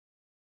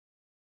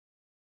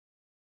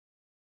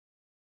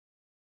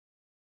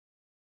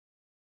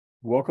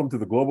Welcome to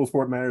the Global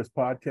Sport Matters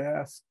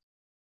podcast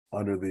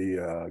under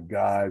the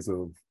guise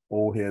of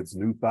Old Heads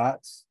New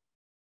Thoughts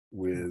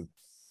with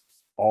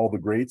all the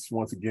greats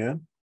once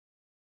again.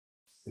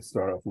 Let's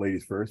start off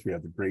ladies first. We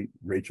have the great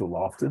Rachel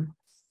Lofton.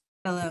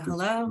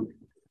 Hello.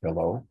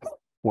 Hello.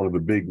 One of the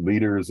big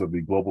leaders of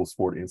the Global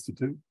Sport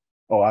Institute.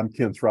 Oh, I'm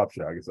Ken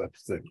Shropshire. I guess I should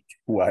say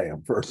who I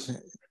am first.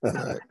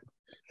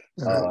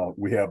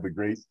 We have the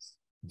great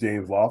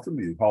James Lofton,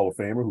 the Hall of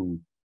Famer, who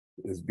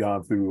has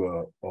gone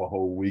through a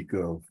whole week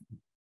of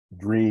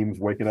dreams,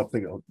 waking up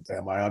thinking, oh,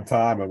 am I on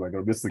time? Am I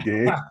going to miss the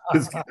game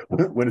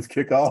when it's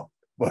kickoff?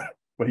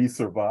 But he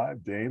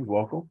survived. James,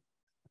 welcome.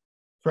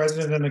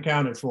 President and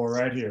accounted for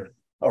right here.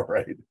 All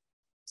right.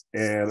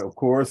 And of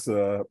course,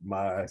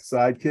 my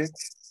sidekick,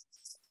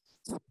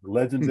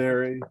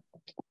 legendary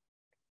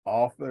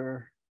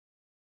author,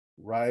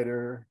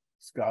 writer,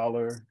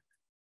 scholar,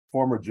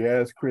 former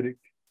jazz critic,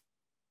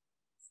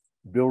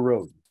 Bill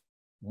Rhoden,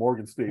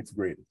 Morgan State's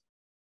greatest.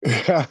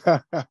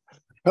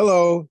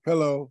 Hello.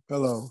 All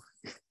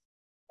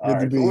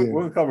right, so we're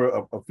going to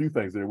cover a few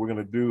things there. We're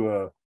going to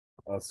do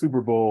a Super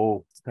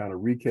Bowl kind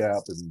of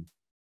recap and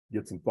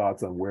get some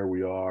thoughts on where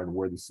we are and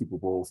where the Super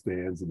Bowl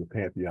stands in the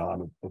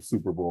pantheon of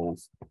Super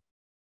Bowls.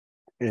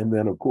 And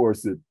then, of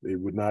course, it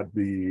would not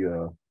be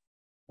a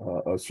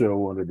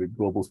show under the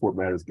Global Sport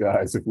Matters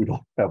guys if we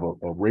don't have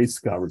a race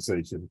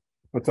conversation.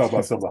 We'll talk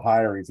about some of the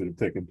hirings that have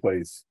taken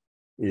place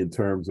in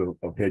terms of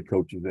head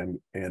coaches and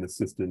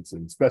assistants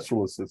and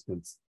special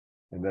assistants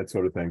and that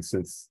sort of thing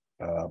since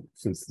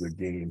the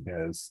game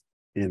has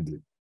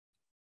ended.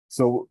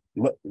 So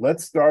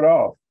let's start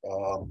off.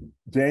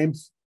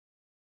 James,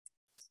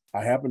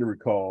 I happen to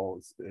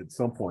recall at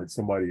some point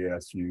somebody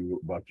asked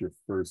you about your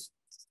first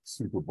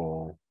Super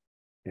Bowl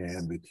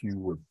and that you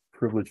were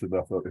privileged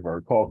enough, if I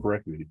recall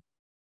correctly,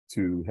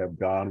 to have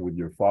gone with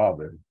your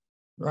father.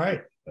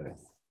 Right.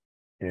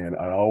 And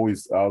I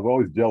was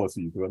always jealous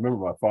of you because I remember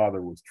my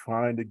father was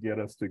trying to get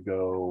us to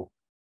go,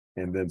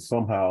 and then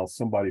somehow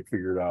somebody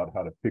figured out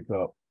how to pick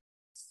up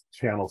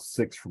Channel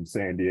 6 from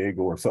San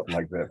Diego or something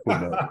like that for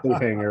the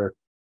cliffhanger.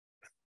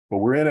 But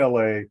we're in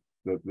LA,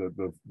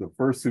 the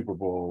first Super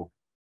Bowl.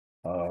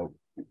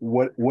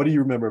 What do you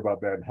remember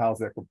about that, and how's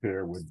that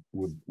compare with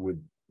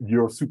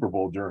your Super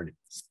Bowl journey?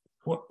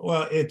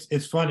 Well,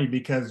 it's funny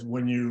because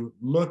when you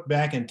look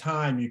back in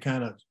time, you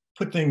kind of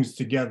put things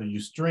together,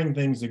 you string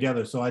things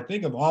together. So I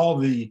think of all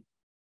the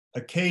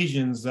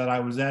occasions that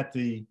I was at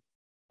the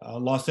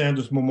Los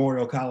Angeles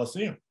Memorial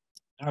Coliseum.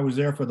 I was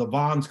there for the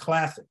Vons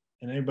Classic,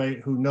 and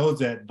anybody who knows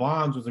that,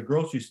 Vons was a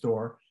grocery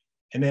store,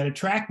 and they had a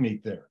track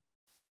meet there.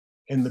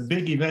 And the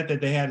big event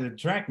that they had at the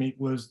track meet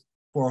was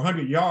for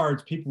 100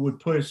 yards, people would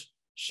push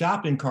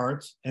shopping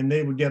carts, and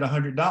they would get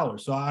 $100.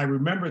 So I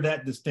remember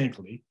that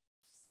distinctly.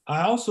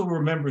 I also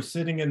remember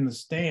sitting in the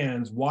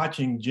stands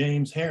watching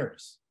James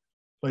Harris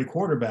play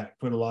quarterback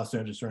for the Los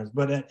Angeles Rams.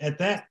 But at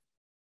that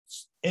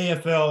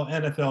AFL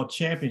NFL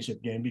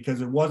championship game, because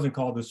it wasn't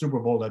called the Super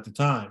Bowl at the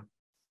time,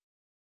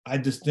 I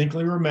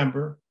distinctly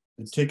remember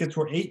the tickets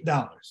were $8.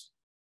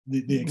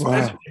 The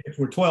expensive tickets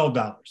were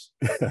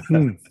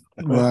 $12.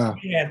 Wow.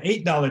 We had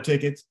 $8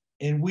 tickets,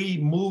 and we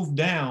moved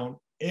down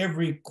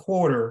every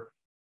quarter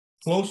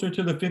closer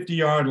to the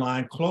 50-yard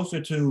line,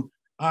 closer to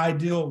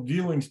ideal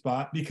viewing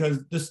spot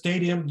because the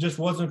stadium just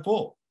wasn't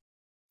full.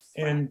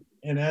 And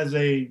as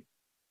a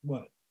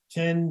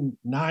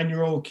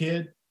 9-year-old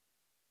kid,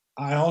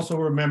 I also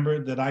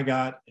remember that I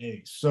got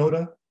a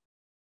soda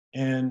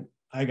and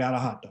I got a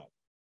hot dog.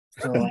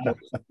 So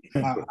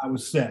I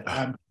was set.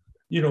 I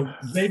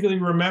vaguely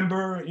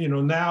remember,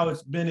 now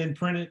it's been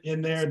imprinted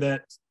in there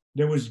that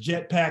there was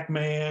Jetpack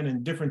Man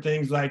and different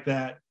things like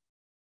that.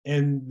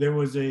 And there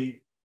was a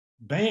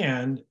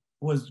band.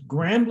 Was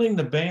Grambling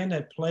the band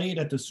that played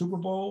at the Super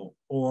Bowl?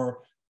 Or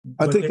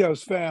I think that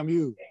was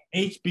FAMU.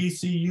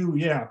 HBCU,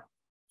 yeah.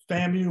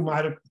 FAMU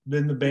might have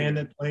been the band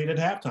that played at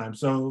halftime.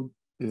 So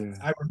yeah,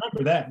 I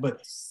remember that.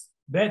 But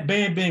that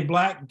band being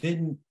black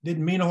didn't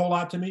mean a whole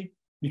lot to me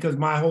because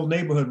my whole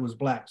neighborhood was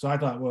black. So I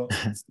thought, well,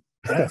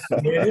 that's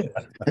the way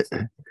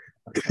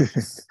it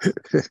is.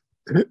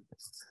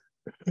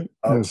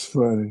 That's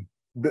funny.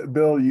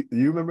 Bill, you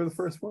remember the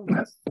first one?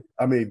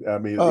 I mean,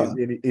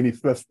 any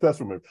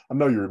special memory? I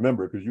know you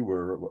remember because you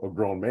were a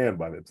grown man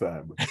by that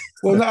time. But.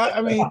 Well, no,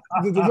 I mean,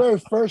 the very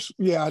first,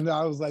 I know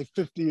I was like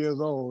 50 years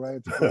old,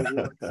 right?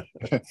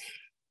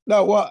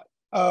 No, well,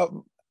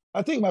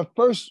 I think my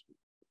first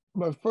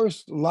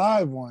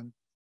live one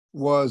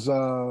was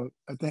I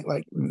think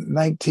like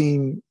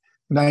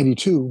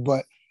 1992,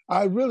 but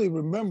I really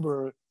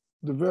remember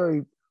the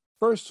very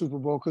first Super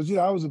Bowl because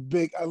I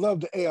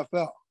loved the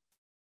AFL.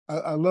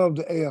 I love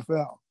the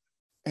AFL.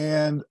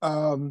 And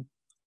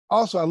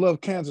also I love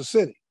Kansas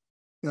City.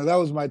 That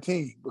was my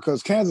team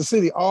because Kansas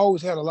City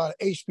always had a lot of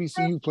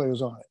HBCU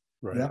players on it.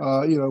 Right.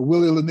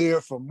 Willie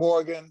Lanier from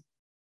Morgan,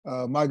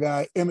 my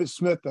guy, Emmitt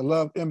Smith. I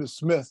love Emmitt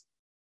Smith,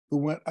 who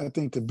went, I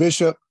think, to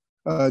Bishop.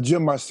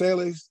 Jim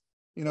Marsalis,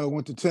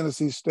 went to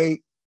Tennessee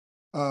State.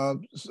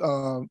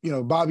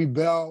 Bobby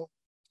Bell.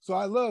 So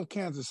I love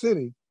Kansas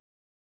City.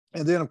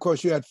 And then, of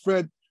course, you had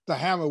Fred the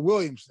Hammer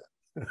Williamson,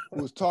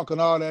 who was talking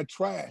all that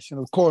trash. And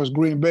of course,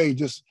 Green Bay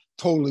just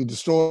totally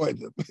destroyed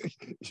them,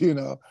 you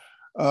know.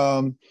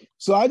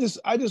 So I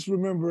just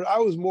remember I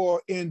was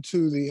more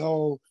into the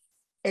whole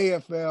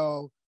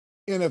AFL,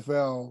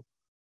 NFL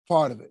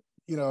part of it,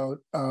 you know,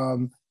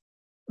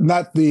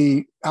 not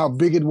the how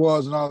big it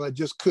was and all that,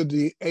 just could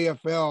the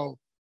AFL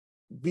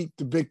beat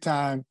the big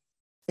time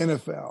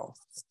NFL.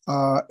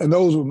 And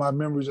those were my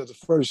memories of the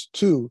first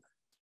two.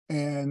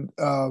 And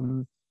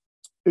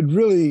it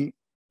really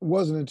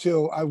wasn't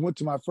until I went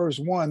to my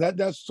first one,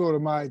 that's sort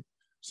of my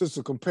sense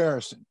of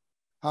comparison,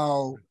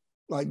 how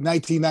like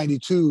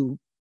 1992,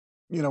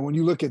 you know, when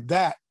you look at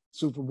that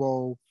Super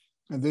Bowl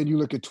and then you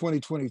look at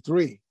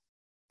 2023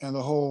 and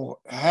the whole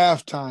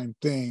halftime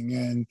thing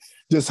and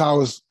just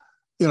how it's,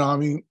 you know, I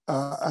mean,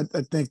 I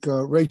think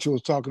Rachel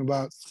was talking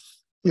about,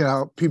 you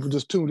know, people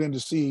just tuned in to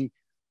see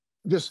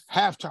just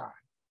halftime,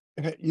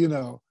 you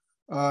know,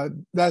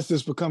 that's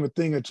just become a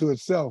thing unto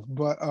itself.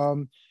 But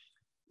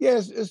yeah,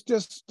 it's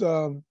just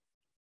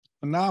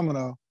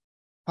phenomenal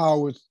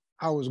how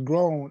it's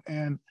grown.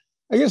 And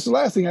I guess the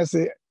last thing I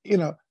say, you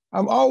know,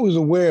 I'm always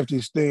aware of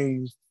these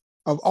things,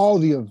 of all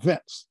the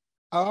events.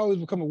 I always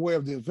become aware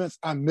of the events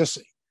I'm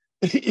missing,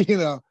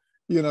 you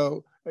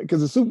know,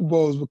 because the Super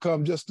Bowl has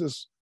become just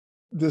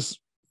this,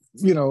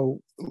 you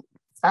know,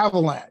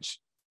 avalanche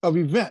of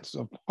events,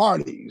 of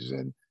parties,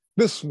 and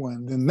this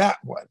one, then that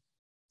one.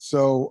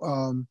 So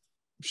I'm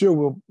sure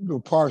we'll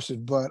parse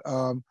it, but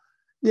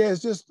yeah,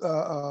 it's just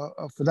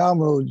a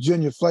phenomenal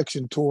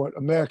genuflection toward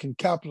American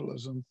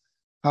capitalism.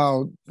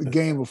 How the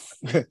game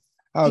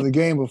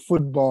of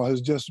football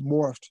has just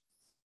morphed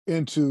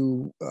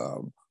into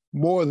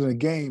more than a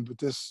game, but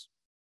this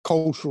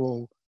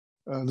cultural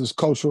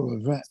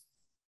event.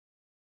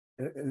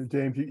 And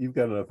James, you've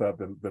got enough up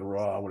been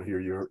raw. I want to hear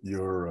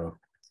your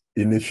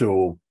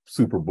initial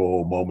Super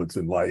Bowl moments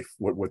in life.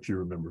 What you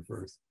remember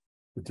first,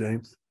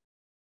 James?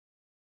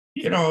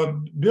 You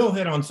know, Bill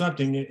hit on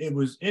something. It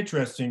was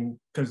interesting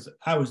because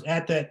I was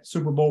at that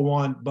Super Bowl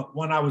one, but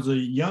when I was a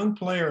young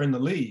player in the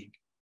league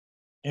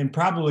and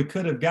probably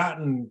could have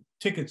gotten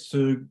tickets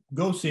to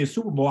go see a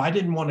Super Bowl, I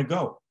didn't want to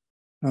go.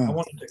 I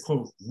wanted to,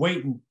 quote,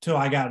 wait until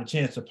I got a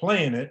chance to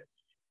play in it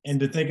and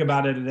to think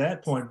about it at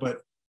that point. But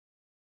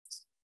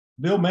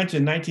Bill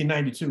mentioned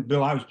 1992.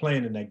 Bill, I was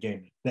playing in that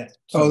game.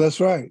 So, that's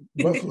right,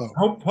 Buffalo.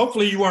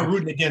 Hopefully you weren't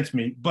rooting against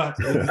me, but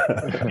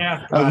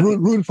I was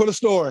rooting for the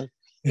story.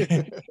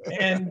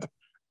 and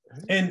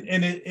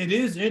it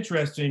is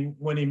interesting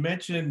when he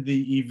mentioned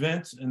the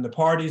events and the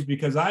parties,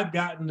 because I've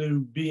gotten to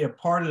be a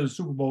part of the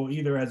Super Bowl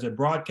either as a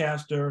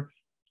broadcaster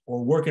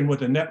or working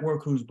with a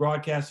network who's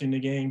broadcasting the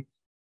game.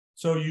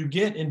 So you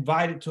get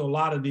invited to a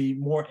lot of the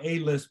more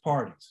A-list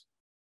parties.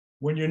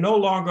 When you're no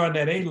longer on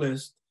that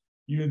A-list,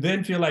 you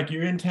then feel like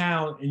you're in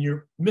town and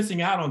you're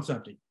missing out on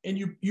something. And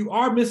you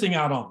are missing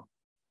out on,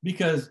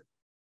 because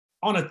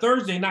on a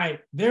Thursday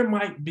night, there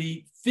might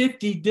be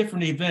 50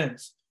 different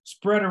events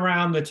spread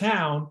around the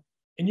town,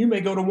 and you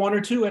may go to one or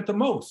two at the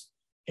most.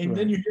 And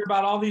then you hear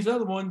about all these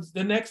other ones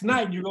the next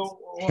night, and you go,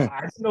 well,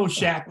 I didn't know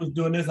Shaq was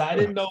doing this. I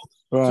didn't know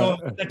so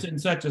such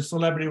and such a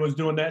celebrity was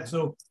doing that.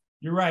 So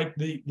you're right,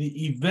 the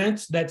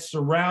events that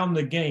surround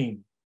the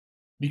game,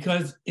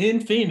 because in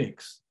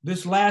Phoenix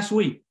this last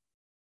week,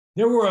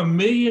 there were 1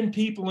 million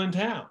people in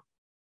town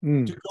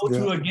to go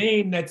to a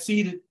game that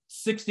seated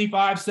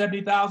 65,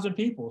 70,000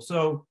 people.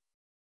 So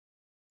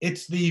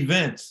it's the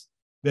events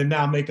that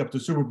now make up the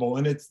Super Bowl,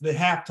 and it's the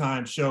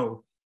halftime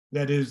show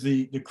that is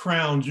the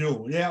crown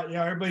jewel. Yeah,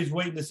 everybody's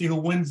waiting to see who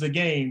wins the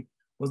game,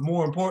 but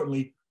more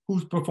importantly,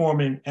 who's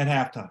performing at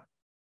halftime.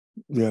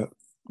 Yeah.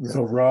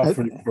 So Rob,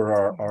 for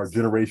our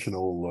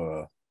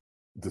generational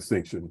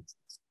distinction.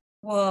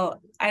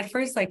 Well, I'd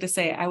first like to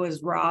say I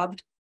was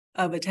robbed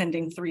of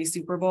attending 3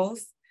 Super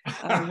Bowls.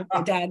 My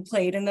dad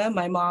played in them.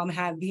 My mom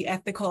had the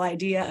ethical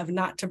idea of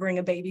not to bring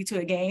a baby to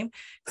a game,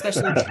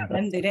 especially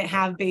when they didn't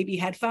have baby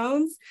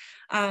headphones.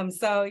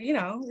 So, you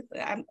know,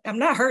 I'm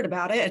not hurt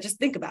about it. I just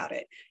think about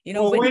it. You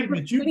know, well, wait a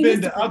minute, you've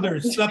been to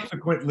others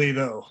subsequently,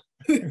 though.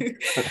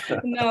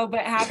 No,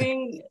 but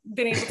having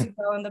been able to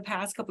go in the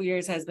past couple of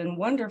years has been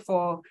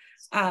wonderful.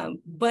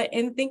 But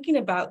in thinking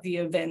about the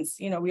events,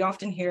 you know, we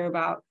often hear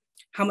about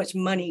how much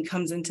money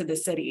comes into the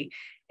city.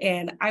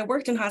 And I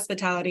worked in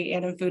hospitality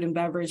and in food and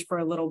beverage for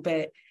a little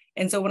bit.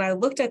 And so when I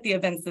looked at the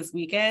events this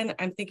weekend,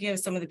 I'm thinking of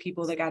some of the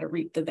people that got to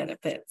reap the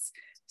benefits.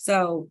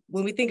 So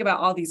when we think about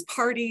all these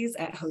parties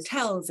at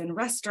hotels and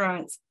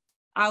restaurants,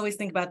 I always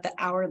think about the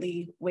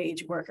hourly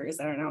wage workers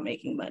that are now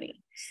making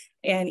money.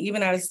 And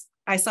even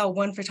I saw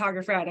one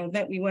photographer at an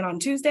event we went on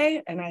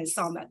Tuesday, and I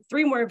saw him at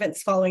 3 more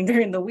events following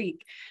during the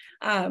week.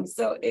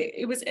 So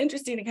it was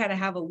interesting to kind of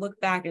have a look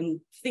back and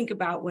think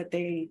about what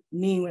they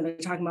mean when they're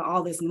talking about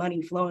all this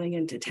money flowing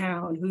into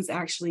town, who's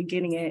actually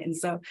getting it. And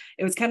so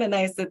it was kind of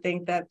nice to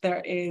think that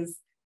there is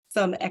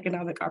some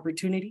economic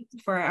opportunity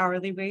for our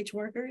hourly wage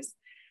workers.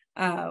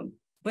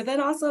 But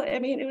then also, I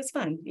mean, it was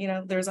fun. You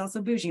know, there's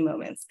also bougie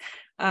moments.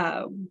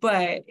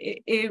 But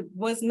it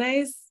was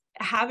nice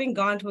having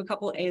gone to a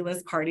couple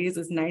A-list parties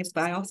is nice,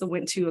 but I also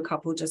went to a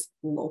couple just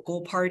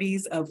local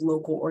parties of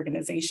local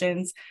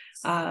organizations.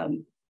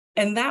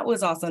 And that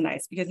was also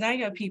nice because now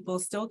you have people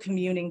still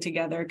communing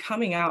together,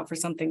 coming out for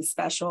something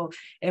special.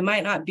 It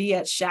might not be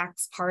at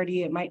Shaq's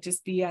party. It might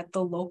just be at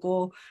the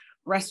local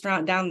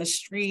restaurant down the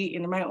street,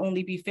 and there might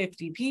only be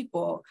 50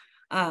 people.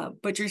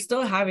 But you're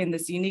still having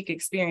this unique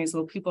experience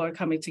where people are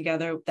coming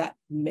together that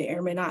may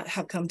or may not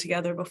have come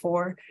together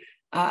before.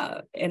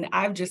 And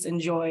I've just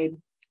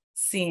enjoyed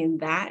seeing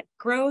that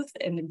growth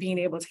and being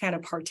able to kind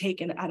of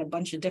partake in at a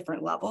bunch of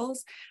different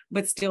levels,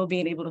 but still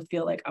being able to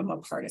feel like I'm a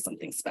part of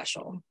something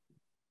special.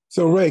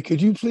 So Ray, could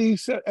you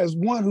please, as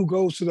one who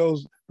goes to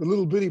the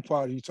little bitty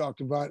party you talked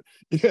about,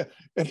 yeah,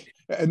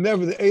 and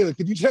never the A-list,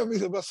 could you tell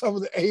me about some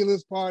of the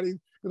A-list parties?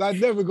 Because I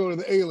never go to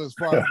the A-list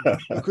party.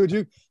 Could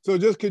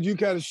you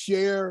kind of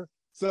share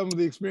some of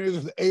the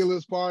experiences of the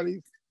A-list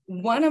parties?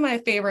 One of my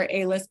favorite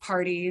A-list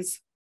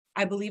parties,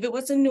 I believe it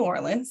was in New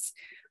Orleans.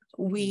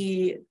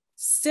 We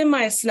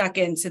semi-snuck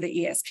into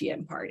the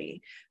ESPN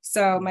party.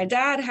 So my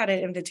dad had an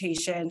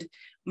invitation.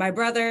 My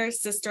brother,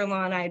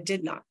 sister-in-law, and I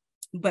did not,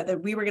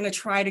 but we were going to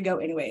try to go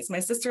anyways.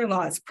 My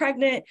sister-in-law is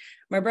pregnant.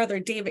 My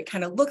brother, David,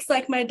 kind of looks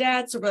like my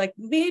dad. So we're like,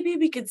 maybe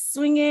we could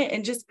swing it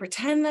and just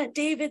pretend that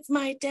David's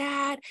my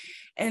dad.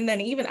 And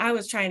then even I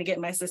was trying to get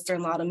my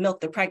sister-in-law to milk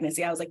the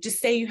pregnancy. I was like, just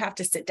say you have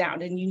to sit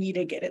down and you need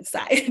to get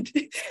inside,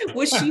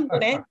 which she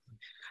wouldn't.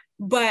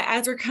 But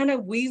as we're kind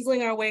of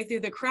weaseling our way through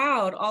the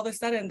crowd, all of a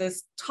sudden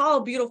this tall,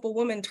 beautiful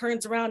woman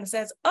turns around and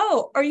says,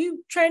 "Oh, are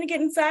you trying to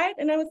get inside?"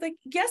 And I was like,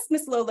 "Yes,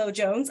 Miss Lolo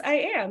Jones,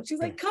 I am." She's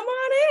like, "Come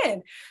on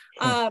in."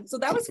 So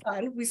that was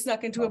fun. We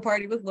snuck into a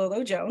party with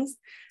Lolo Jones.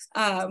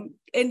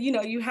 And,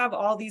 you have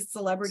all these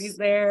celebrities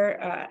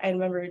there. I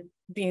remember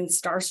being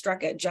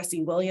starstruck at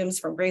Jesse Williams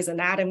from Grey's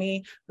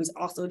Anatomy, who's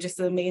also just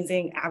an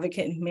amazing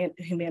advocate and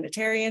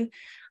humanitarian.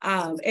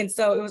 And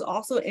so it was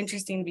also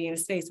interesting to be in a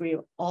space where you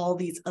have all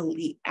these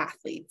elite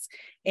athletes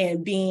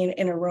and being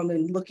in a room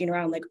and looking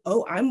around like,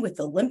 oh, I'm with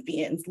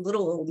Olympians,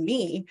 little old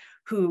me,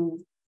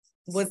 who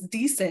was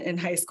decent in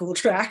high school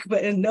track,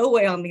 but in no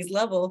way on these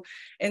levels.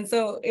 And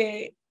so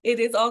it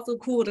is also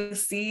cool to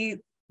see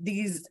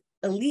these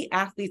elite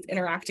athletes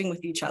interacting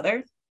with each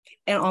other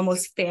and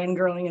almost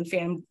fangirling and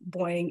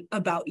fanboying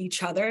about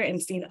each other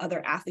and seeing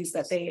other athletes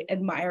that they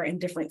admire in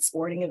different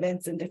sporting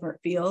events and different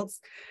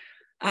fields.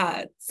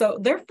 So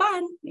they're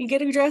fun. You get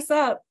to dress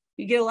up.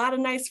 You get a lot of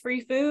nice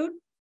free food,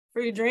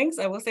 free drinks.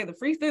 I will say the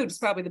free food is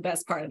probably the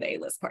best part of the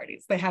A-list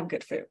parties. They have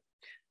good food.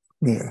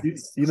 Yeah.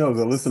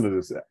 To listen to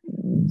this,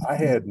 I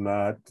had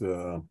not,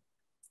 the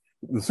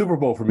Super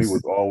Bowl for me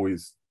was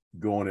always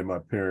going in my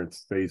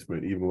parents'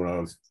 basement, even when I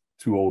was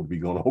too old to be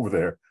going over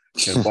there,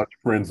 and watch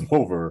friends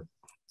over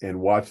and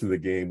watching the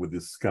game with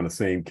this kind of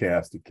same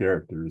cast of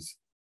characters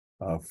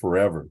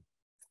forever.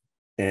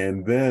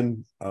 And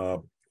then,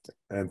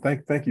 and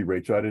thank you,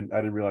 Rachel. I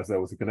didn't realize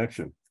that was a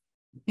connection.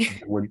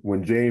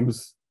 When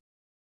James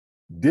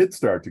did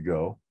start to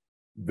go,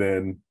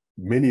 then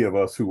many of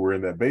us who were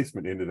in that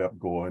basement ended up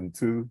going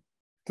to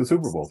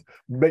Super Bowls.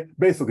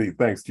 Basically,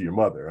 thanks to your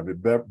mother. I mean,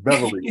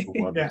 Beverly was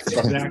the one. Yeah,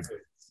 exactly.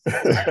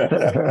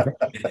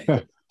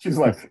 She's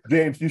like,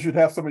 James, you should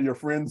have some of your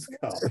friends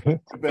come.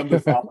 Give them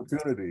this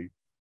opportunity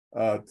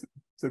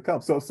to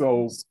come.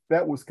 So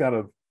that was kind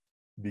of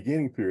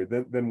beginning period.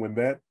 Then when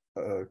that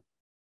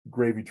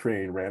gravy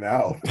train ran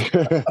out,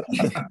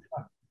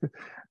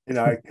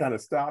 I kind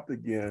of stopped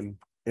again,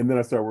 and then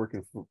I started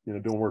working for,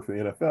 doing work for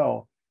the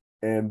NFL,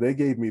 and they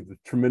gave me the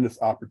tremendous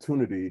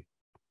opportunity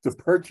to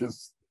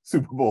purchase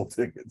Super Bowl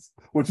tickets,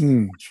 which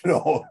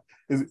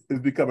is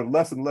becoming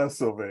less and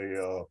less of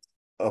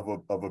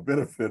a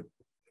benefit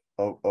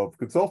of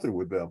consulting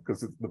with them,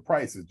 because the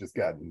price has just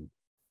gotten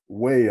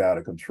way out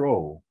of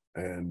control.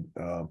 And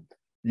the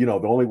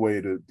only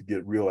way to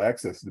get real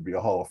access is to be a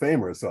Hall of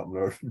Famer or something,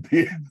 or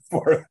be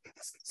for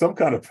some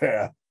kind of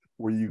path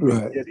where you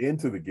can get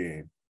into the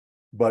game.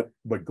 But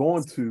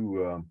going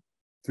to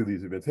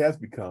these events has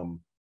become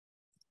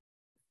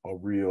a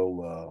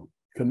real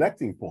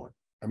connecting point.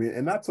 I mean,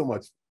 and not so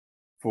much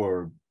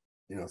for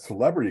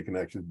celebrity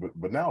connections,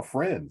 but now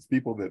friends,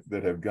 people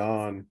that have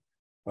gone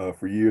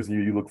for years,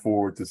 and you look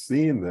forward to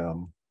seeing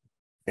them,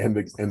 and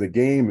the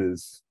game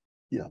is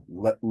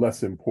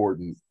less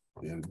important.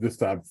 And this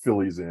time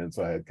Philly's in,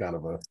 so I had kind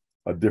of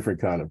a different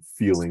kind of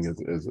feeling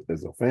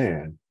as a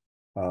fan.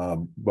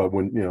 But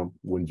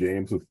when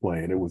James was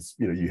playing, it was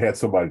you had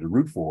somebody to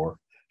root for,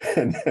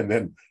 and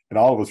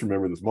all of us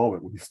remember this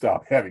moment when you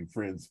stop having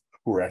friends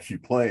who are actually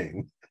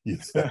playing. You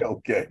say,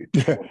 okay,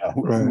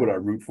 who would I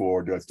root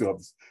for? Do I still have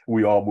to?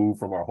 We all move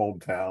from our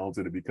hometowns,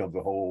 and it becomes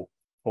a whole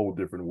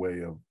different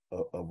way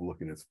of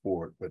looking at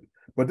sport.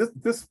 But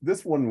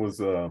this one was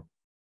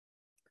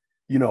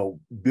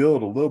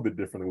build a little bit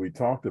differently. We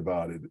talked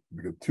about it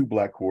because 2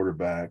 Black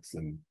quarterbacks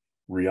and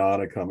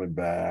Rihanna coming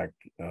back,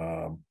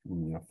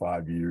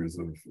 5 years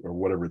or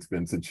whatever it's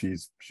been since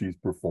she's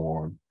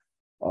performed,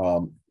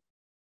 and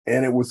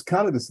it was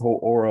kind of this whole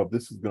aura of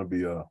this is going to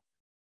be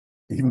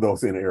even though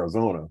it's in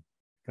Arizona,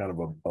 kind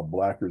of a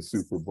blacker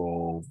Super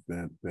Bowl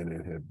than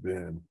it had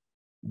been.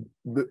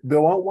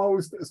 Bill, why don't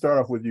we start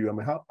off with you? I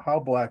mean, how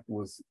black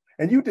was,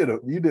 and you did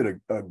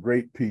a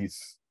great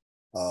piece.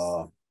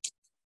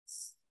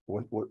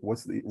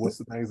 What's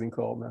the magazine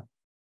called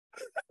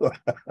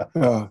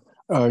now?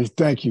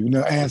 Thank you.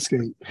 No,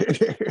 Anscape.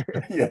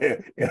 yeah,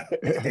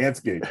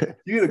 Anscape.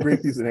 You did a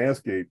great piece in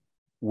Anscape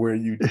where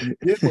you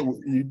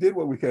did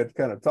what we had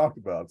kind of talked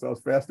about. So I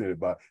was fascinated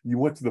by it. You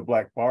went to the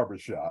black barber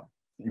shop.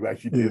 You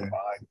actually did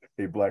find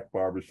a black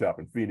barber shop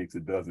in Phoenix.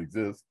 It does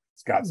exist,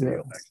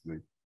 Scottsdale actually,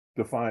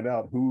 to find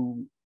out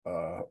who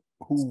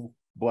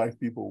black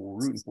people were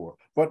rooting for.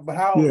 But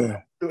how, in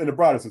the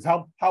broader sense,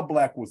 how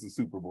black was the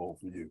Super Bowl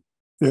for you?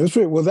 Yeah, it's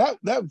pretty. Well, that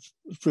was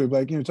pretty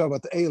black. You know, talk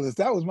about the A-list.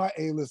 That was my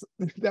A-list.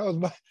 That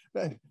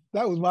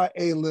was my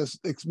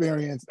A-list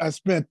experience. I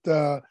spent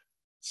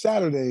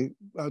Saturday,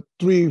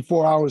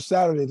 3-4 hours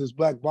Saturday at this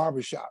black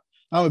barbershop.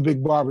 I'm a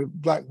big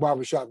black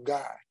barbershop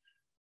guy.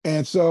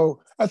 And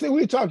so I think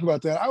we talked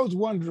about that. I was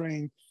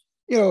wondering,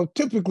 you know,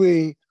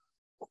 typically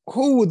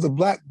who would the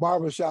black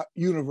barbershop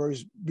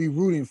universe be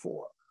rooting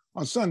for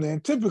on Sunday?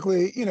 And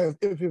typically, you know,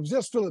 if it was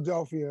just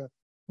Philadelphia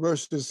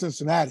versus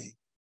Cincinnati,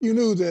 you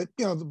knew that,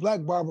 you know, the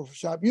black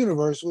barbershop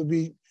universe would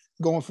be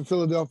going for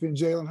Philadelphia and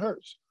Jalen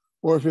Hurts.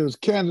 Or if it was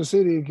Kansas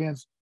City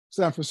against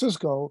San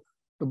Francisco,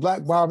 the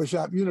black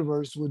barbershop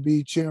universe would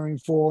be cheering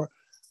for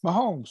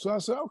Mahomes. So I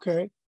said,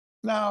 okay.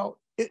 Now,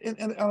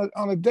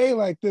 on a day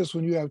like this,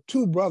 when you have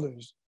two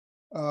brothers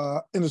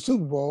in the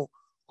Super Bowl,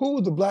 who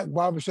would the black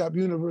barbershop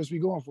universe be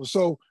going for?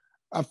 So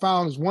I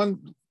found this one,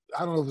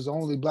 I don't know if it's the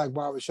only black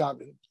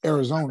barbershop in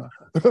Arizona,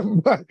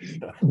 but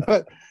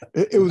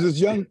it was this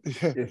young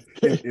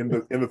in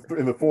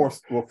the four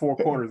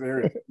corners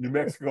area, New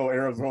Mexico,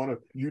 Arizona,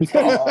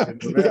 Utah,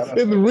 and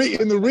Nevada. in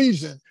the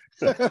region.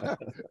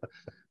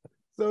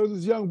 So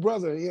this young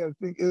brother, I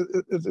think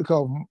it's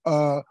called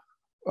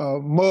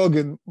Mug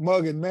and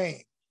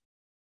Maine,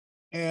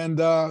 and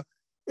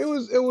it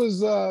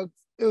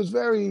was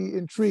very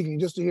intriguing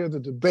just to hear the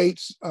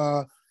debates,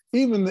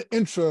 even the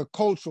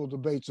intra-cultural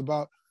debates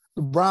about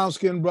the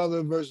brown-skinned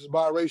brother versus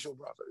biracial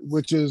brother,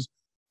 which is,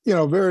 you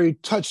know, very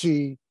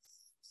touchy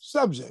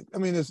subject. I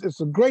mean, it's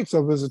a great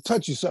subject, it's a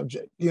touchy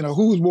subject. You know,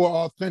 who's more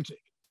authentic?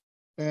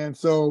 And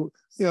so,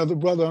 you know, the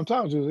brother I'm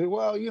talking to said,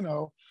 well, you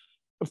know,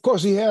 of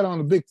course he had on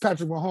the big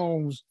Patrick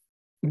Mahomes,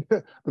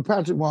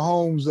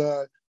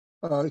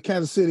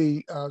 Kansas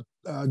City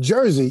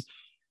jersey,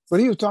 but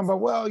he was talking about,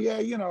 well, yeah,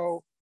 you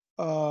know,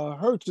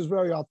 Hurts is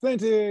very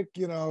authentic.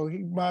 You know, he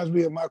reminds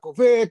me of Michael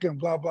Vick and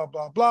blah, blah,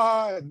 blah,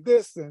 blah, and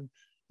this. And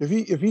if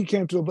he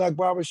came to a black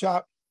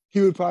barbershop,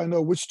 he would probably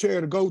know which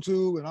chair to go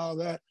to and all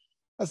that.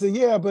 I said,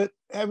 yeah, but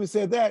having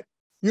said that,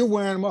 you're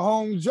wearing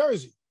Mahomes'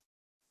 jersey.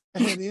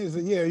 And he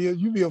said, yeah,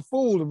 you'd be a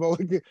fool to go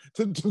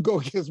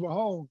against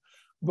Mahomes.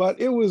 But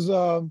it was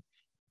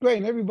great.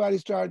 And everybody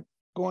started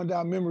going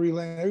down memory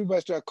lane. Everybody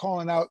started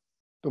calling out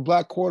the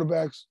black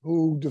quarterbacks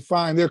who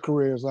defined their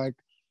careers. Like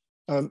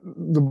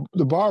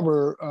the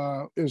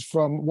barber is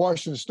from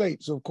Washington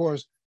State. So, of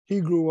course,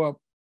 he grew up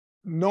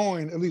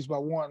knowing at least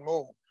about Warren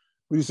Moon.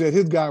 But he said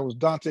his guy was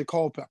Dante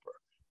Culpepper.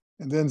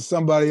 And then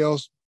somebody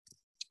else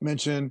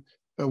mentioned,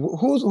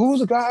 who's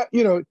the guy,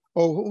 you know,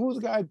 who's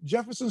the guy,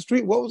 Jefferson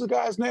Street? What was the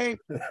guy's name?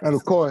 And,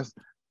 of course,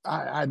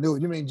 I knew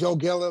it. You mean Joe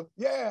Gellar?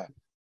 Yeah.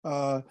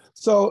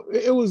 So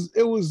it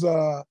was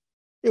a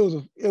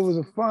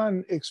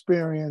fun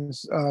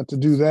experience to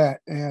do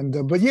that.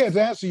 And but yeah,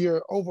 to answer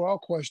your overall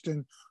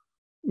question,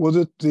 was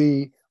it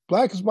the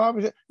blackest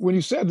barbershop? When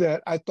you said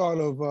that, I thought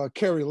of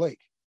Kerry Lake,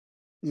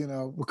 you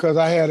know, because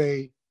I had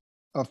a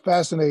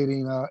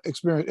fascinating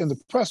experience in the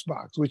press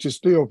box, which is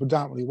still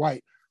predominantly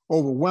white,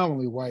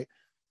 overwhelmingly white.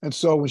 And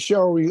so when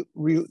Cheryl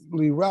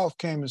Lee Ralph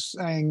came and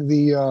sang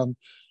the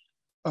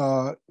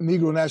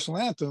Negro National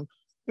Anthem,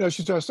 you know,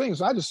 she started singing.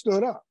 So I just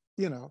stood up,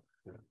 you know.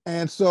 Yeah.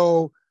 And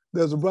so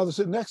there's a brother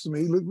sitting next to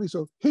me. He looked at me,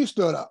 so he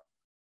stood up.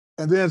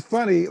 And then it's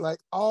funny, like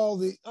all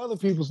the other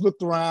people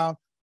looked around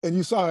and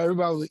you saw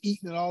everybody was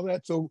eating and all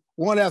that. So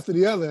one after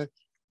the other,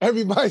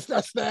 everybody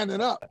started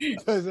standing up.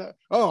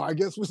 Oh, I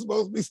guess we're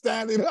supposed to be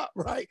standing up,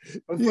 right?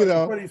 You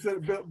know. Funny you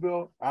said,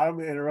 Bill, I don't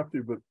mean to interrupt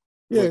you, but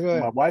yeah,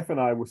 my wife and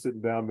I were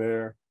sitting down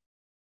there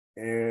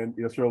and,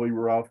 you know, Shirley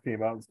Ralph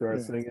came out and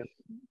started singing.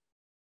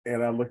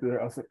 And I looked at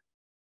her, I said,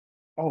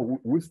 oh,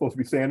 we're supposed to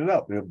be standing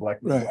up. They're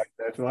black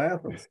national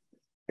anthem.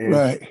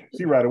 And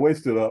she right away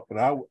stood up, and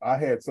I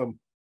had some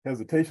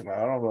hesitation.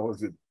 I don't know,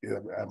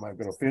 am I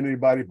going to offend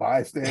anybody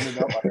by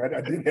standing up?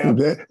 I didn't have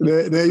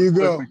there you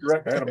go.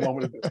 Correct. I had a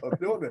moment of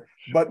doing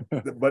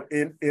that. But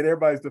in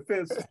everybody's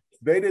defense,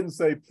 they didn't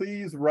say,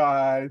 please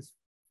rise.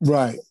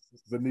 Right.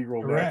 The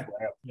Negro national anthem.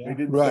 Yeah. They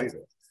didn't say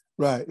that.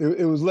 Right.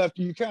 It was left,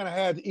 you kind of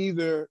had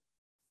either,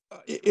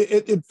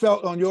 it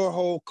felt on your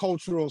whole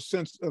cultural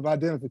sense of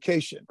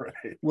identification,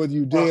 whether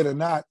you did or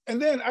not.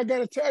 And then I got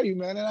to tell you,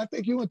 man, and I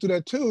think you went through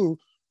that too,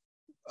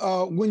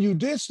 when you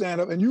did stand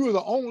up and you were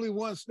the only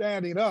one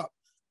standing up,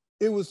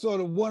 it was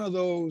sort of one of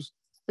those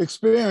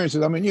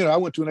experiences. I mean, you know, I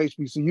went to an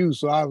HBCU,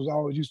 so I was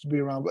always used to be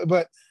around,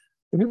 but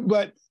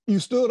you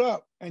stood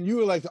up and you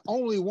were like the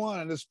only one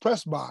in this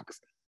press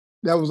box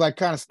that was like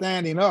kind of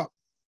standing up.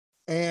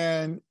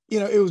 And,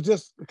 it was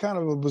just kind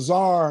of a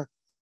bizarre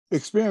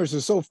experience.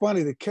 It's so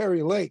funny that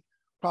Carrie Lake,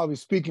 probably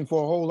speaking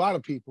for a whole lot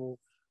of people,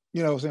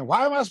 saying,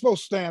 why am I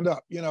supposed to stand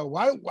up?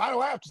 Why do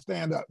I have to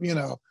stand up?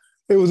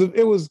 It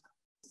was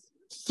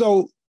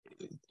so,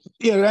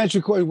 to answer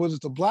your question, was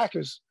it the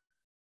blackest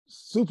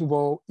Super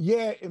Bowl?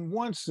 Yeah, in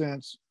one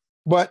sense,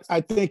 but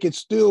I think it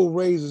still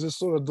raises this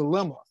sort of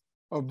dilemma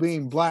of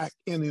being Black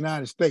in the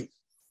United States,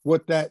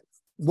 what that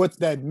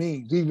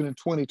means, even in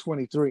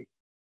 2023.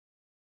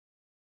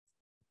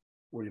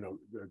 Well,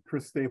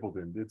 Chris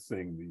Stapleton did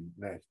sing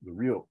the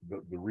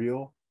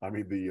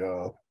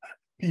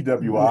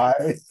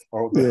PWI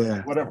or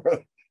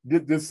whatever,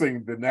 did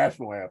sing the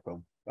national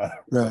anthem.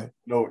 Right.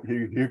 No,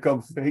 here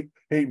comes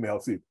hate mail.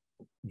 See,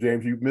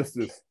 James, you missed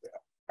this.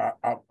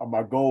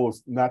 My goal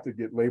is not to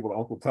get labeled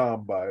Uncle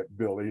Tom by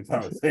Bill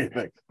anytime I say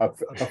anything. I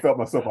felt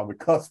myself on the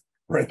cusp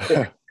right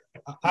there.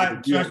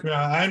 Trust me,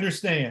 I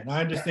understand. You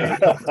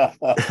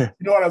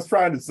know what I was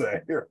trying to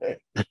say, right?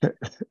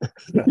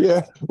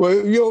 Yeah.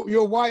 Well,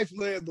 your wife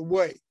led the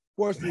way.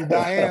 Fortunately,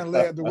 Diane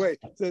led the way.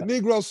 Said,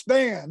 "Negro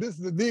stand. This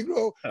is the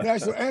Negro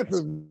national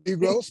anthem.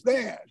 Negro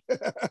stand."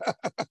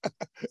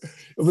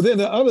 But then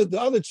the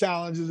other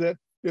challenge is that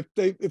if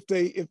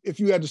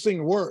you had to sing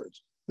the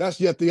words,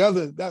 that's like the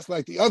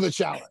other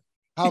challenge.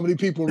 How many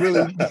people really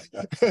have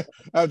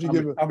to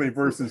give it? How many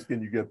verses can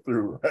you get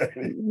through? Right?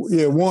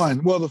 Yeah,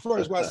 one. Well, the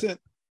first one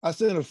I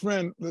sent a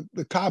friend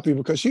the copy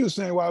because she was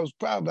saying, well, I was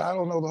proud, but I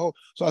don't know the whole.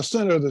 So I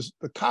sent her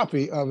the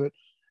copy of it.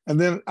 And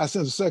then I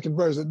sent the second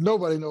verse that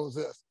nobody knows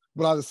this,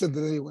 but I just sent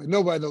it anyway.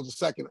 Nobody knows the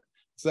second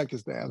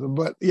stanza.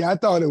 But yeah, I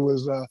thought it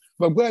was,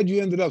 but I'm glad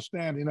you ended up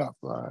standing up,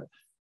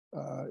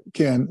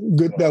 Ken.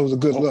 Good. That was a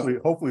good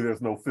look. Hopefully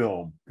there's no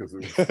film because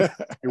it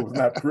was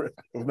not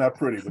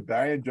pretty. But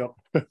Diane jumped.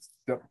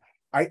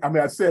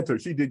 I said to her,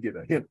 she did get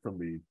a hint from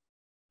me.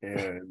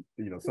 And,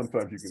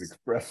 sometimes you can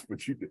express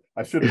what you did.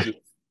 I should have just,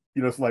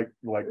 it's like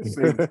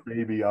saying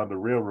baby on the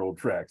railroad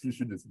tracks. You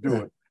should just do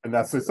it. And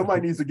I said,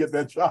 somebody needs to get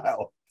that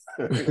child.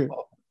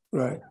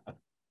 Right.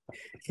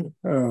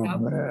 Oh,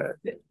 man.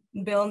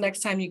 Bill, next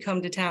time you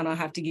come to town, I'll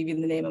have to give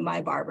you the name of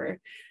my barber.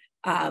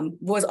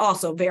 Was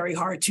also very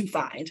hard to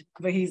find,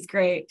 but he's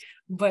great.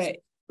 But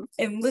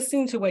in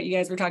listening to what you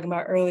guys were talking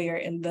about earlier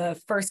in the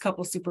first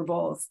couple Super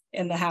Bowls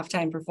and the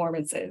halftime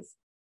performances,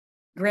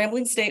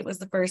 Grambling State was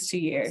the first 2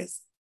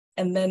 years,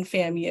 and then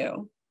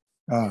FAMU.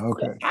 Oh,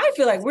 okay. I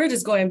feel like we're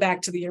just going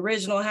back to the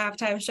original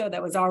halftime show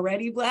that was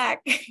already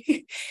Black.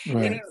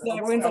 Right. So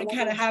everyone's like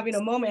kind of having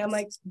a moment. I'm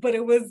like, but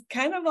it was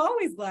kind of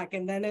always Black,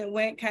 and then it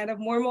went kind of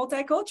more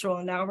multicultural,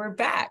 and now we're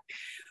back.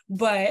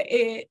 But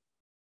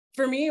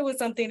for me, it was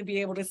something to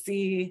be able to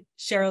see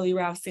Sheryl Lee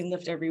Ralph sing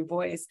Lift Every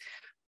Voice.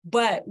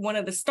 But one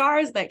of the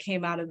stars that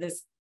came out of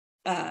this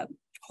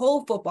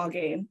whole football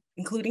game,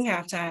 including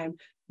halftime,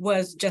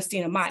 was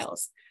Justina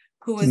Miles,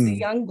 who was the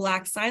young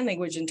Black sign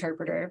language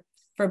interpreter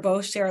for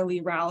both Sheryl Lee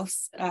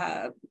Ralph's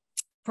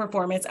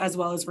performance as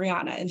well as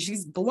Rihanna. And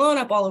she's blown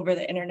up all over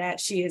the internet.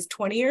 She is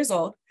 20 years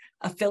old,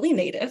 a Philly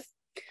native.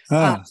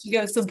 She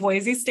goes to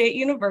Boise State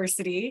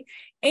University,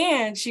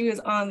 and she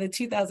was on the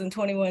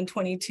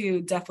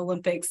 2021-22 Deaf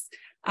Olympics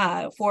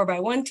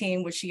 4x1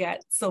 team, which she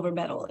got silver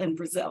medal in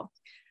Brazil.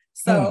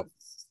 So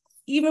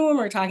even when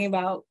we're talking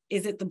about,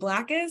 is it the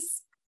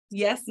Blackest?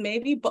 Yes,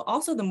 maybe, but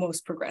also the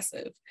most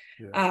progressive.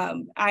 Yeah.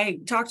 I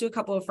talked to a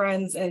couple of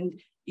friends, and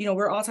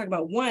we're all talking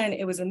about, one,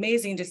 it was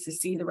amazing just to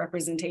see the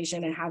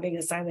representation and having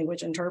a sign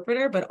language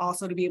interpreter, but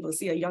also to be able to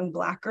see a young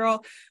Black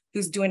girl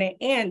who's doing it.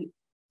 And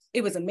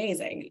it was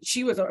amazing.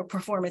 She was a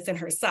performance in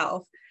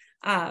herself.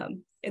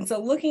 And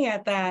so looking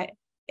at that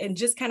and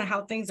just kind of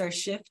how things are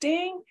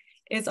shifting,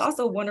 it's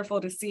also wonderful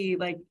to see,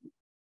 like,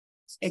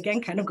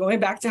 again, kind of going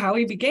back to how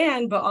we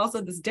began, but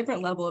also this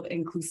different level of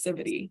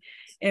inclusivity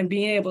and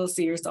being able to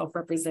see yourself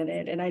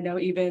represented. And I know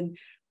even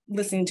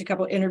listening to a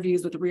couple of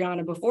interviews with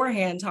Rihanna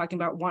beforehand, talking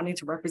about wanting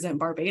to represent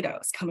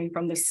Barbados, coming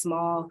from this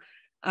small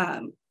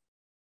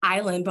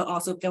island, but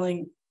also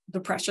feeling the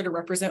pressure to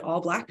represent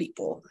all Black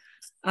people.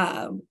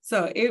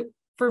 So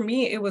for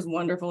me, it was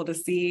wonderful to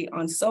see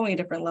on so many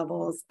different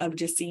levels of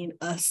just seeing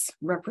us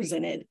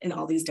represented in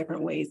all these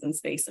different ways and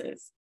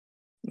spaces.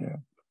 Yeah.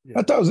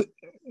 I thought it was,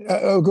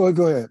 go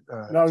ahead.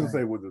 No, I was gonna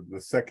say, was it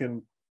the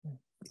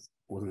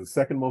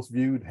second most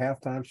viewed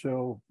halftime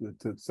show?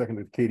 Second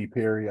to Katy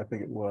Perry, I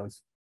think it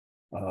was.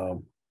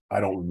 I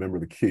don't remember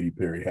the Katy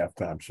Perry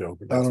halftime show.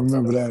 I don't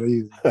remember that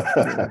either.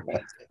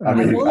 I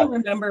only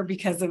remember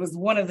because it was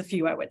one of the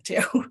few I went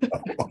to.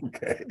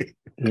 Okay.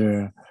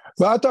 Yeah,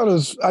 but I thought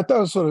it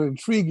was sort of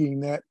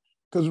intriguing that,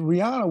 because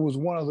Rihanna was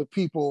one of the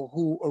people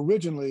who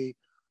originally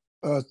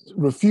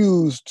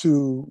refused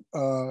to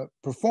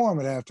perform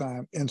at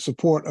halftime in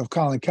support of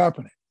Colin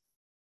Kaepernick.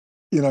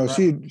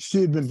 Right.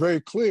 She had been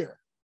very clear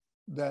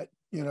that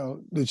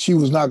that she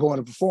was not going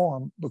to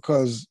perform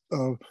because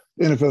of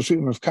NFL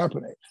treatment of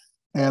Kaepernick.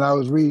 And I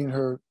was reading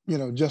her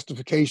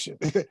justification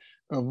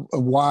of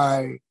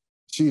why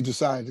she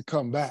decided to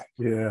come back.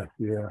 Yeah.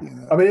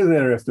 I mean, it's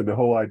interesting, the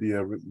whole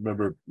idea.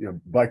 Remember,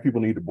 Black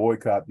people need to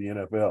boycott the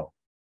NFL.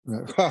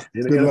 The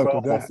NFL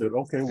almost said,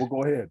 okay, well,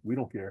 go ahead. We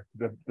don't care.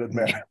 Doesn't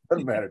matter.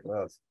 Doesn't matter to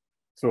us.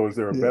 So is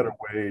there a better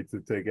way to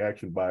take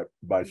action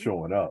by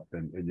showing up?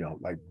 And you know,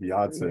 like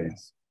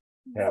Beyonce's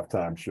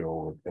halftime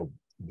show of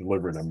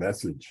delivering a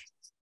message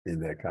in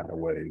that kind of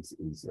way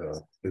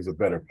is a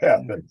better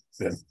path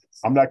than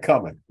I'm not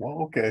coming.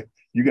 Well, okay.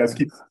 You guys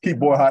keep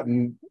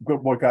boycotting the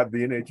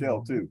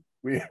NHL too.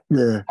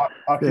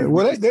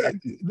 Well,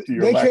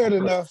 they cared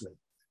enough.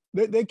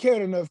 They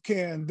cared enough,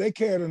 Ken. They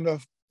cared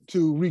enough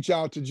to reach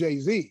out to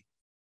Jay-Z.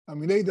 I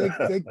mean, they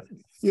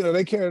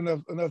they cared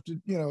enough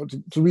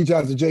to reach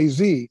out to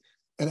Jay-Z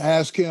and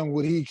ask him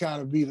would he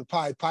kind of be the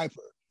Pied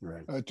Piper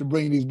to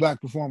bring these Black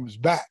performers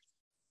back.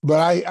 But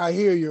I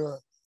hear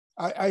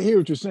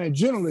what you're saying.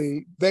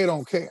 Generally, they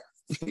don't care.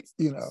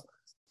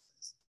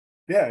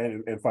 Yeah,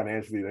 and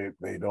financially,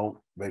 they don't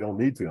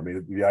need to. I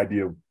mean, the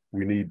idea of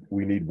we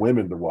need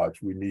women to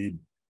watch. We need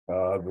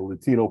the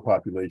Latino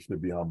population to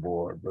be on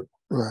board. But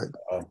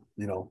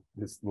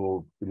this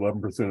little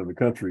 11% of the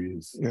country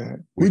is. Yeah.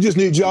 We just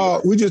need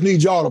y'all. We just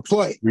need y'all to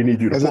play. We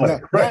need you to play.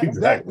 Right,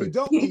 exactly. We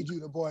don't need you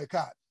to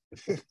boycott.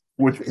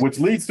 which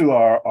leads to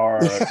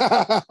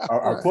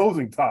our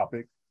closing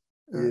topic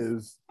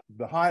is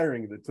the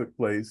hiring that took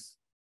place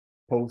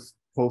post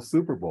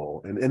Super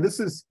Bowl, and this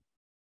is.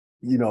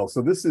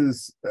 So this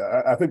is,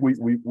 I think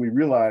we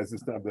realized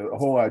this time the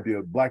whole idea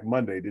of Black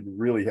Monday didn't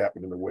really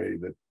happen in the way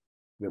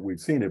that we've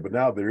seen it, but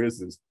now there is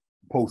this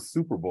post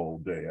Super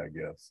Bowl day, I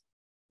guess,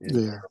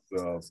 in terms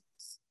of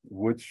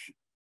which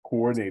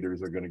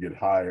coordinators are going to get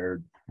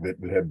hired that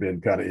have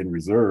been kind of in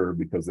reserve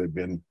because they've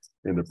been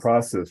in the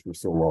process for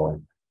so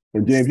long.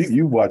 And James,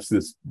 you watched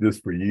this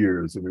for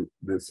years. I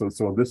mean,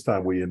 so this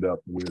time we end up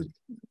with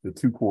the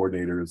two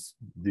coordinators,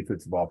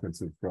 defensive,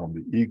 offensive, from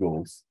the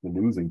Eagles, the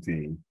losing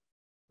team.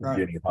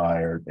 Getting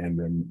hired,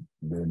 and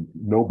then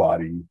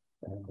nobody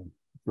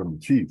from the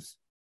Chiefs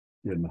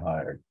getting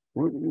hired.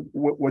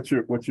 What's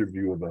your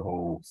view of the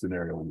whole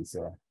scenario with this?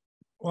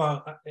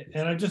 Well,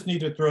 and I just need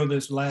to throw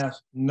this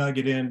last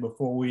nugget in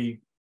before we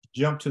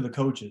jump to the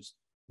coaches.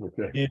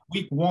 Okay. In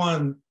week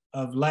 1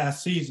 of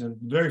last season,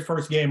 the very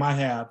first game I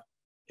have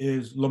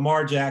is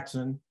Lamar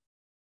Jackson,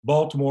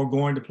 Baltimore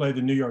going to play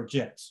the New York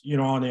Jets.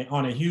 On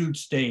a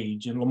huge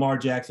stage, and Lamar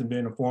Jackson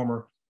being a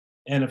former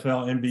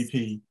NFL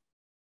MVP.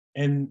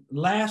 And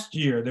last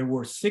year, there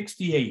were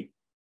 68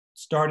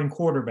 starting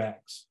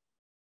quarterbacks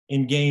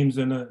in games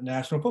in the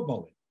National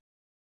Football League.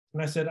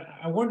 And I said,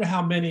 I wonder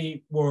how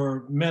many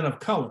were men of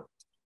color.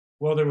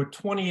 Well, there were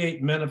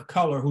 28 men of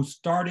color who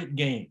started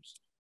games.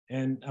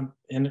 And I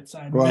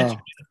mentioned men of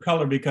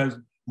color because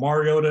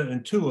Mariota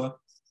and Tua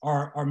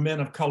are men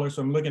of color,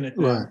 so I'm looking at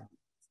them. Right.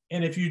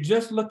 And if you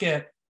just look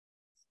at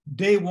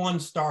day one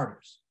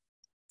starters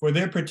for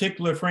their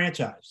particular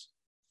franchise,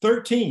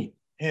 13.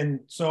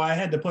 And so I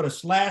had to put a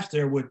slash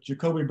there with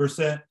Jacoby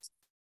Brissett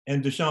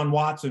and Deshaun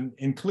Watson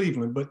in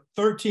Cleveland, but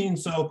 13.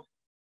 So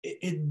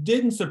it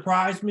didn't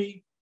surprise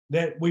me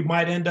that we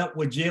might end up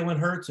with Jalen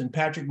Hurts and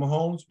Patrick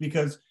Mahomes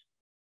because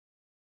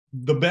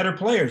the better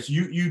players,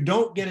 you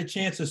don't get a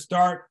chance to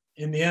start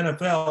in the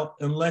NFL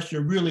unless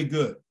you're really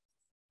good.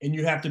 And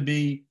you have to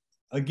be,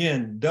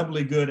 again,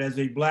 doubly good as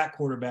a Black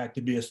quarterback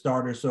to be a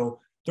starter.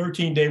 So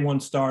 13 day one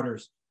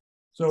starters.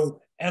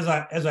 So as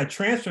I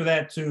transfer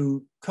that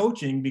to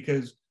coaching,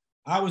 because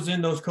I was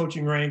in those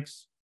coaching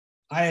ranks,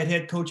 I had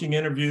head coaching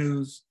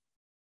interviews,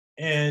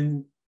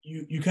 and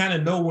you kind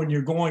of know when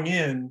you're going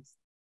in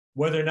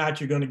whether or not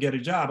you're going to get a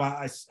job.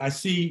 I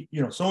see,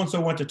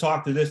 so-and-so went to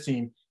talk to this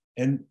team,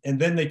 and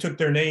then they took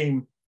their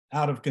name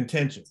out of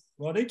contention.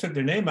 Well, they took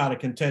their name out of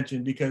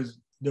contention because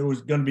there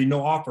was going to be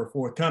no offer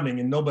forthcoming,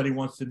 and nobody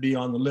wants to be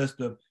on the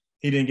list of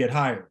he didn't get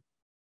hired.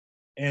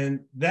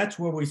 And that's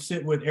where we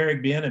sit with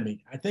Eric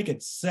Bieniemy. I think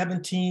it's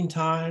 17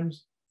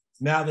 times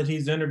now that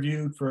he's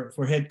interviewed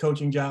for head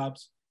coaching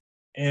jobs.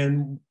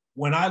 And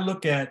when I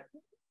look at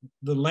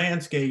the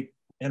landscape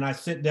and I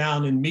sit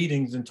down in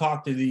meetings and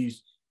talk to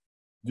these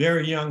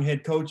very young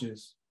head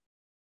coaches,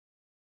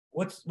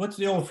 what's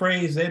the old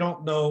phrase? They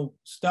don't know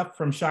stuff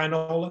from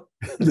Shinola.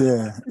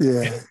 Yeah.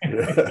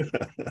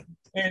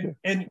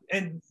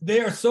 and they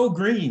are so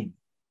green.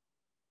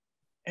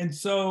 And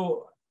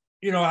so,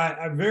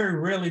 I very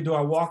rarely do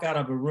I walk out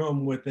of a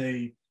room with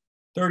a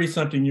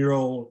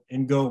 30-something-year-old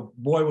and go,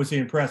 boy, was he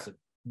impressive.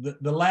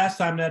 The last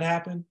time that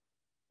happened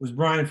was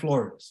Brian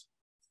Flores.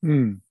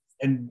 And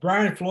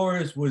Brian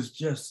Flores was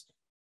just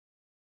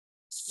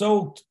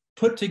so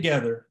put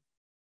together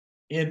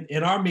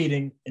in our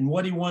meeting and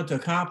what he wanted to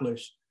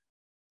accomplish.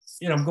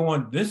 I'm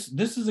going, this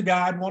is a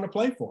guy I'd want to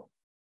play for.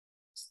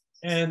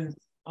 And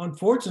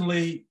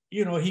unfortunately,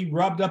 he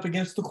rubbed up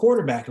against the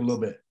quarterback a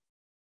little bit.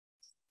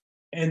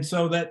 And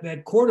so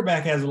that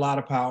quarterback has a lot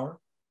of power.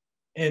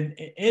 And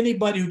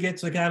anybody who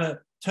gets to kind of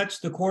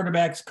touch the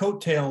quarterback's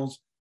coattails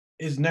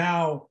is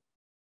now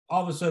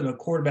all of a sudden a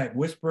quarterback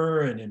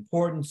whisperer and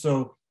important.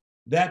 So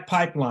that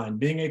pipeline,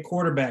 being a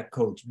quarterback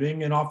coach,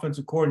 being an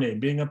offensive coordinator,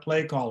 being a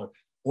play caller,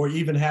 or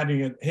even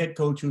having a head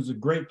coach who's a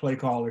great play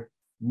caller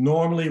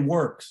normally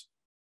works,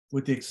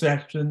 with the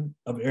exception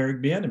of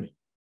Eric Bieniemy.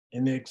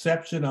 in the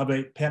exception of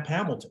a Pep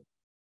Hamilton,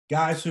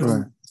 guys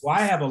who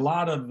I have a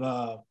lot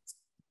of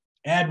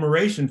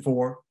admiration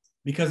for,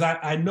 because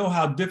I know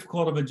how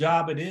difficult of a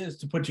job it is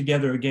to put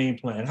together a game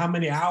plan, how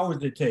many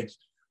hours it takes,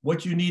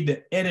 what you need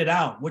to edit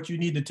out, what you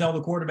need to tell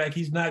the quarterback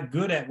he's not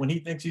good at when he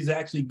thinks he's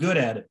actually good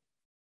at it.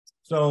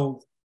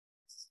 So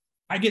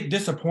I get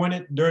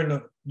disappointed during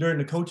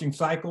the coaching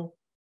cycle,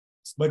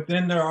 but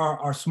then there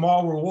are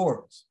small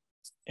rewards.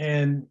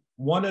 And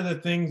one of the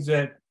things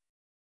that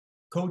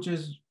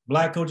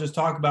Black coaches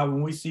talk about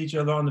when we see each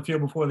other on the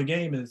field before the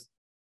game is,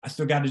 I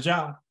still got a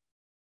job.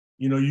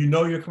 You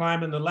know you're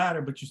climbing the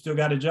ladder, but you still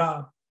got a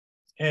job.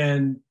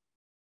 And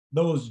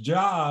those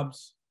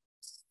jobs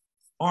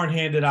aren't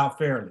handed out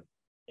fairly.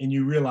 And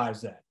you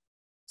realize that.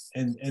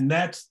 And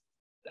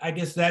I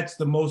guess that's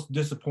the most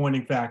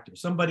disappointing factor.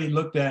 Somebody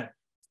looked at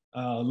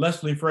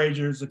Leslie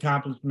Frazier's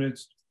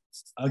accomplishments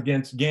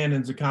against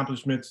Gannon's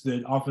accomplishments,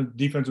 the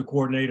defensive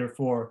coordinator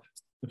for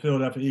the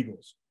Philadelphia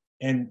Eagles.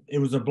 And it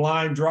was a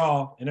blind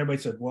draw. And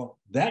everybody said, well,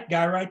 that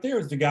guy right there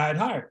is the guy I'd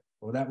hired.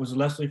 Well, that was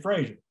Leslie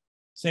Frazier.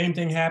 Same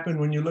thing happened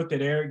when you looked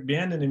at Eric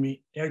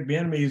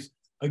Bieniemy's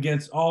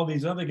against all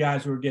these other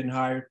guys who were getting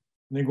hired.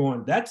 And they're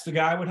going, that's the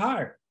guy I would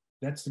hire.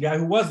 That's the guy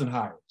who wasn't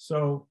hired.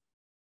 So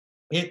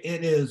it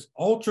is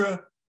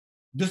ultra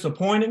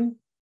disappointing,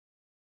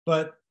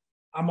 but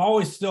I'm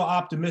always still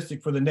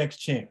optimistic for the next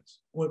chance.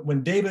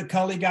 When David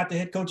Culley got the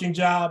head coaching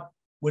job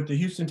with the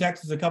Houston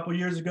Texans a couple of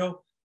years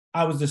ago,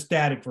 I was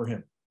ecstatic for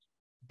him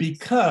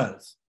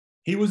because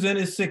he was in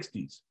his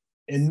 60s.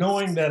 And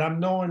knowing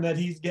that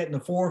he's getting a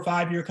 4 or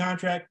 5 year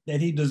contract that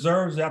he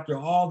deserves after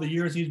all the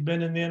years he's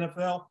been in the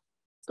NFL,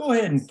 go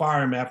ahead and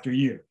fire him after a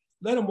year.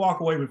 Let him walk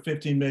away with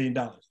 $15 million.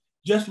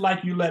 Just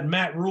like you let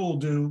Matt Rule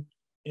do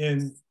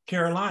in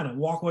Carolina,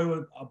 walk away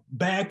with a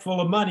bag full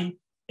of money,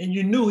 and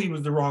you knew he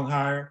was the wrong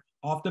hire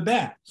off the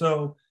bat.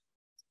 So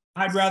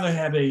I'd rather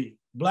have a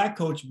Black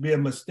coach be a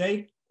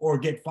mistake or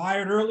get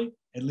fired early.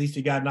 At least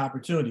he got an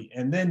opportunity.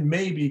 And then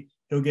maybe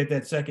he'll get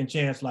that second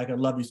chance like a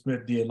Lovie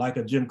Smith did, like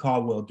a Jim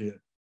Caldwell did.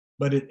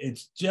 But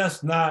it's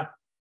just not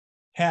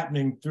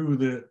happening through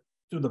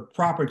the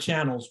proper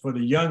channels for the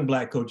young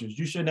Black coaches.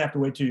 You shouldn't have to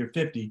wait till you're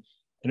 50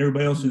 and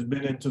everybody else who's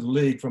been into the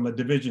league from a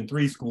Division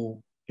III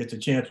school gets a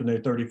chance when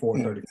they're 34,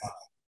 35.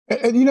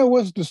 And you know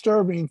what's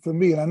disturbing for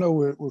me, and I know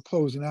we're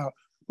closing out,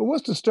 but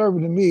what's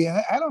disturbing to me,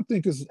 and I don't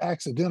think this is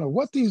accidental,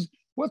 what these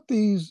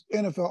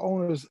NFL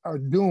owners are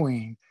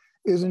doing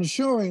is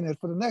ensuring that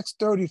for the next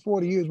 30,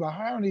 40 years, by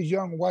hiring these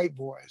young white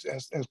boys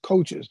as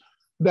coaches,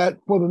 that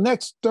for the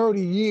next 30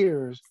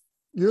 years,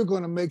 you're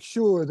going to make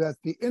sure that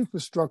the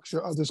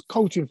infrastructure of this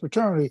coaching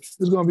fraternity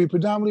is going to be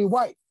predominantly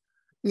white,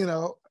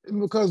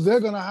 because they're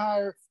going to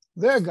hire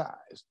their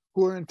guys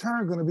who are in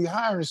turn going to be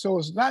hiring. So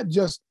it's not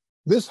just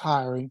this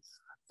hiring.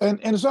 And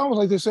it's almost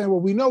like they're saying, well,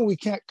 we know we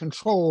can't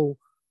control,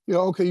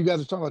 okay, you guys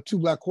are talking about 2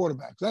 Black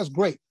quarterbacks. That's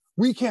great.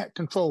 We can't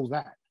control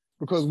that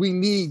because we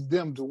need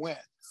them to win.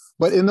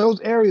 But in those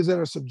areas that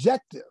are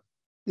subjective,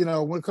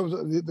 when it comes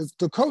to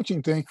the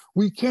coaching thing,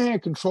 we can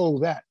control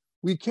that.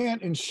 We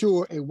can't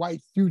ensure a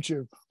white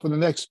future for the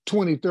next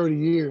 20, 30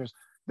 years.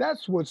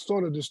 That's what's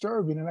sort of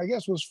disturbing. And I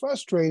guess what's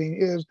frustrating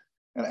is,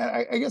 and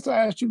I guess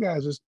I asked you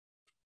guys is,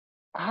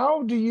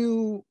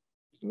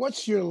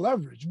 what's your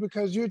leverage?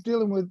 Because you're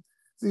dealing with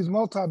these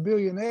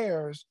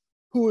multi-billionaires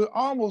who are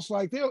almost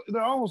like,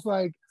 they're almost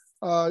like,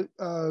 who's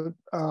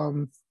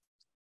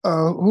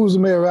the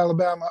mayor of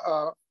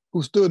Alabama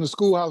who stood in the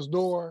schoolhouse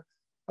door?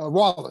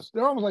 Wallace.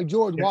 They're almost like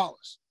George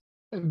Wallace,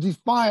 and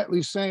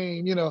defiantly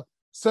saying,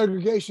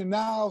 segregation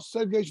now,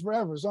 segregation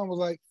forever. It's almost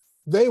like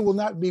they will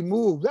not be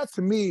moved. That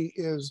to me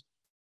is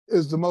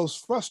the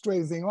most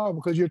frustrating thing of all,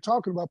 because you're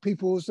talking about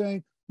people who are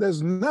saying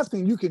there's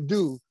nothing you can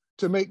do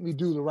to make me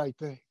do the right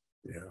thing.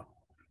 Yeah.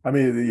 I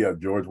mean,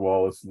 George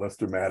Wallace,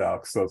 Lester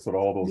Maddox, so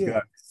all those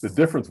guys. The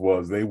difference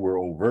was they were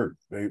overt.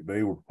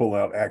 They were pulling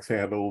out axe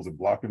handles and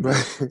blocking.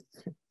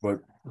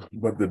 But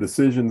the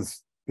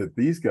decisions that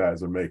these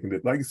guys are making,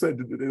 that, like you said,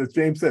 as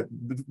James said,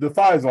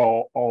 defies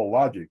all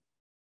logic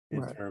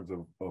in terms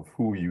of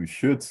who you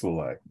should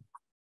select.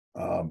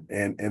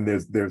 And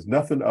there's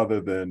nothing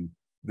other than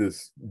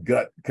this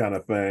gut kind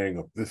of thing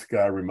of, this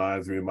guy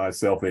reminds me of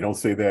myself. They don't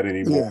say that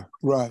anymore.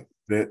 Yeah, right.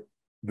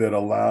 That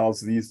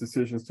allows these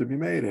decisions to be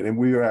made. And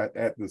we are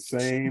at the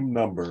same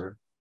number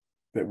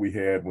that we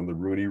had when the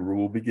Rooney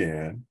Rule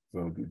began,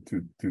 so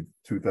to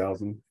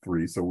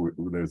 2003. So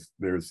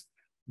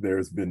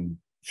there's been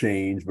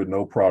change, but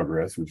no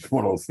progress, which is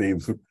one of those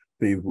themes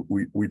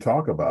we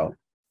talk about.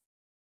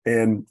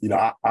 And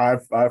I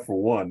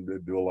for one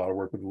do a lot of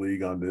work with the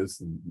league on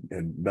this,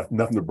 and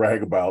nothing to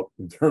brag about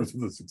in terms of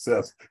the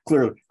success.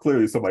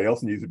 Clearly, somebody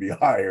else needs to be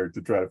hired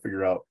to try to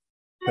figure out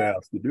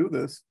paths to do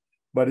this.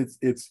 But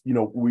it's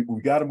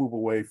we got to move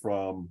away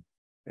from,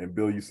 and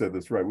Bill, you said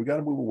this right, we got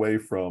to move away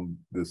from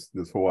this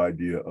whole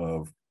idea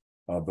of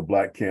the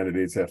Black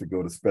candidates have to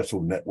go to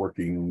special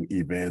networking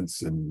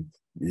events and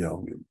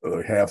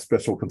have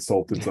special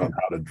consultants on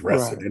how to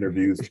dress in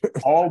interviews.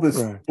 All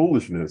this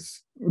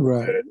foolishness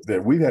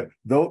that we've had.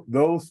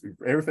 Those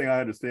everything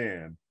I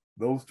understand,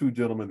 those two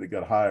gentlemen that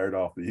got hired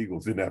off the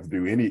Eagles didn't have to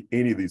do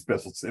any of these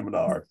special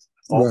seminars.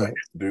 All they had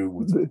to do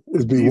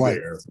was be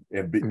there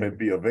and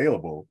be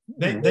available.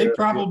 They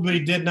probably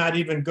did not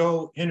even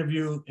go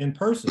interview in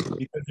person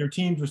because their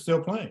teams were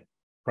still playing.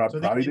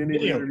 Probably didn't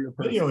even interview in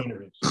person. Video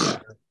interviews. Yeah.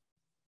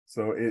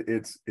 So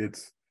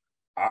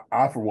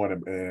I for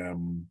one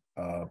am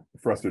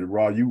frustrated.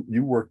 Rod,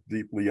 you worked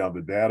deeply on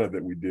the data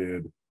that we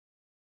did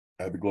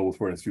at the Global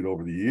Sport Institute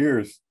over the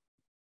years.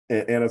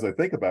 And as I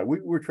think about it,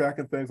 we were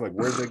tracking things like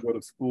where they go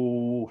to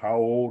school, how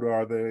old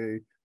are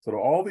they? So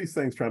all these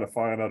things trying to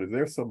find out, is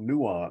there some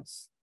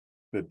nuance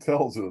that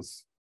tells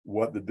us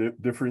what the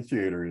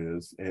differentiator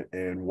is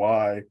and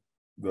why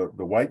the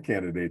white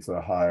candidates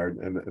are hired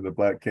and the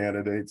black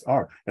candidates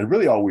are. And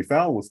really all we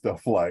found was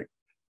stuff like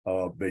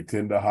they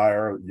tend to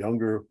hire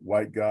younger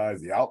white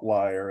guys. The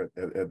outlier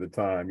at the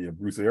time,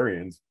 Bruce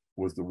Arians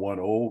was the one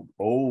old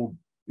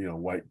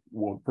white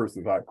one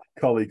person.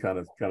 Cully kind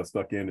of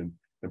stuck in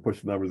and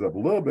pushed the numbers up a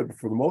little bit, but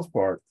for the most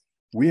part,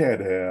 we had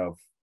to have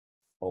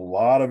a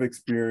lot of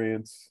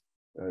experience.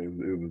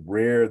 It was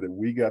rare that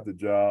we got the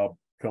job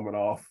coming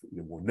off.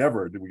 Well,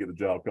 never did we get the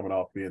job coming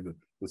off being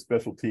the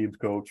special teams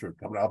coach or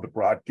coming out the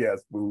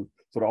broadcast booth.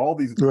 So all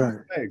these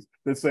things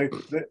that say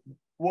that,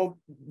 well,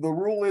 the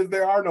rule is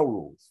there are no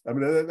rules. I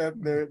mean,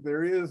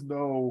 there is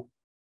no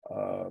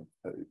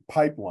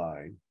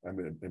pipeline. I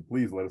mean, and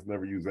please let us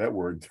never use that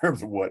word in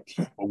terms of what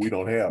we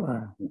don't have.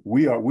 Right.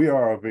 We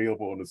are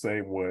available in the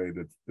same way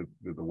that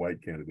the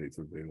white candidates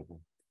are available.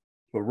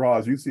 But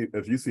Roz,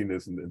 have you seen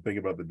this and think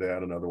about the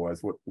data and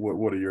otherwise,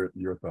 what are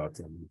your thoughts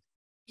on this?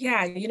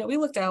 Yeah, we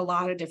looked at a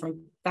lot of different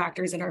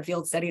factors in our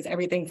field studies,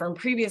 everything from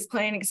previous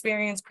playing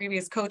experience,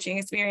 previous coaching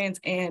experience,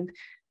 and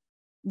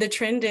the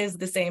trend is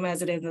the same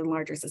as it is in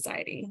larger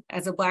society.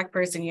 As a Black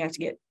person, you have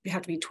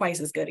to be twice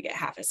as good to get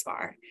half as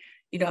far.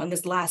 In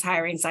this last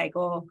hiring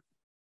cycle,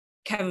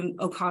 Kevin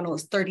O'Connell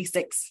is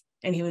 36,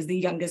 and he was the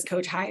youngest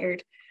coach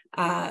hired.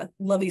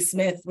 Lovie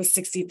Smith was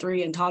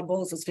 63 and Todd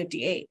Bowles was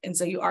 58. And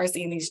so you are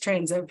seeing these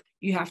trends of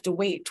you have to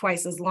wait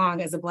twice as long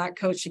as a Black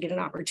coach to get an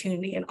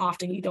opportunity. And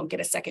often you don't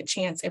get a second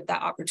chance if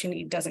that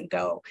opportunity doesn't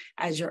go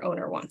as your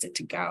owner wants it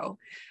to go.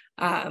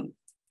 And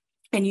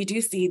you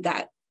do see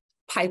that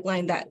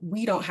pipeline that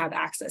we don't have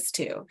access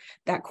to,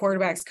 that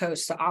quarterbacks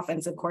coach to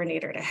offensive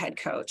coordinator to head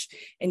coach.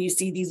 And you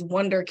see these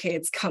wonder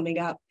kids coming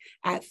up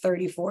at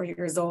 34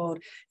 years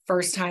old,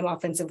 first time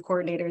offensive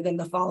coordinator, then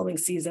the following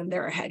season,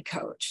 they're a head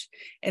coach.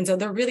 And so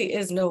there really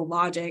is no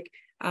logic.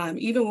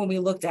 Even when we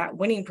looked at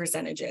winning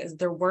percentages,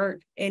 there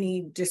weren't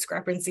any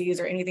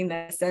discrepancies or anything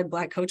that said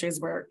Black coaches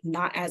were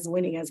not as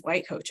winning as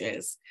white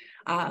coaches.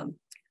 I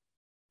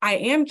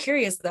am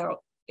curious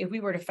though, if we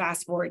were to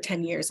fast forward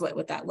 10 years, what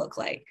would that look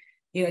like?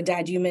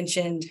 Dad, you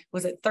mentioned,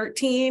 was it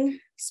 13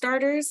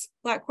 starters,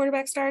 Black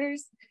quarterback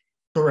starters?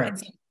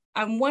 Correct.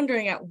 I'm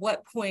wondering at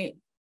what point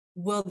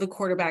will the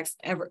quarterbacks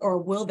ever, or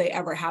will they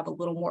ever have a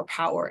little more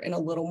power and a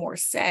little more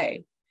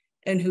say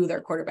in who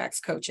their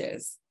quarterbacks coach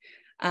is?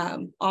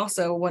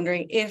 Also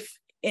wondering if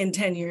in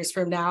 10 years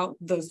from now,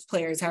 those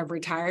players have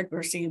retired,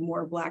 we're seeing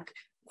more Black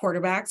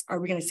quarterbacks.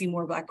 Are we going to see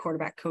more Black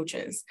quarterback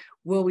coaches?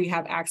 Will we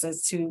have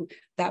access to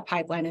that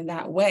pipeline in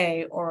that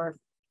way, or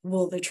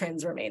will the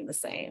trends remain the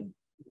same?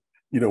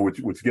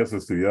 Which gets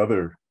us to the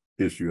other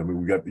issue. I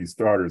mean, we got these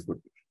starters, but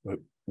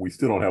we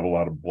still don't have a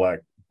lot of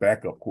Black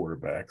backup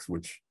quarterbacks,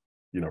 which,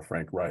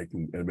 Frank Reich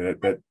and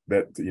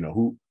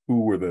who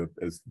were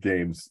as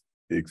James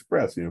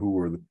expressed, who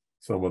were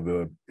some of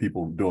the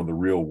people doing the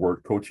real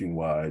work coaching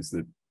wise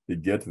that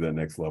get to that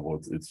next level.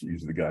 It's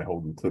usually the guy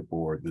holding the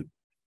clipboard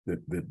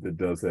that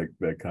does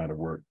that kind of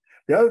work.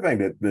 The other thing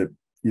that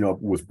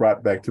was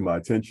brought back to my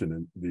attention,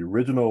 and the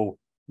original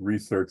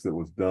research that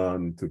was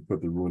done to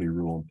put the Rooney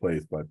Rule in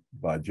place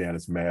by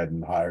Janice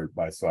Madden, hired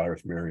by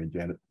Cyrus Murray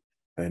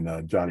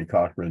and Johnny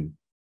Cochran.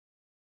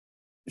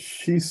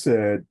 She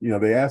said,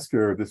 they asked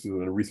her, this is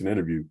in a recent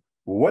interview,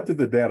 well, what did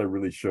the data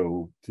really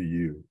show to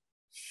you?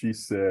 She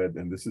said,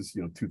 and this is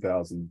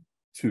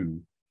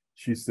 2002,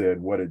 she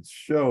said what it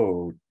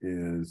showed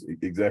is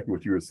exactly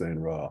what you were saying,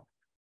 Rob,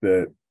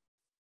 that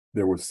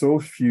there were so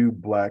few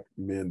Black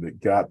men that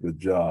got the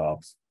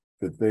jobs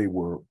that they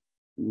were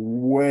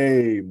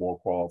way more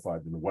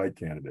qualified than the white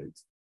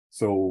candidates.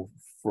 So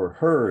for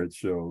her, it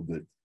showed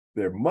that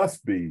there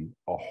must be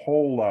a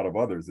whole lot of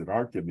others that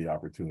aren't given the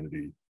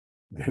opportunity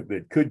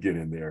that could get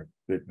in there,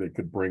 that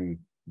could bring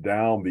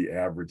down the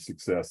average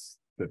success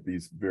that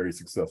these very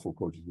successful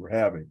coaches were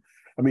having.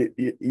 I mean,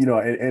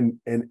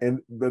 and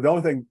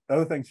the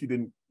other thing she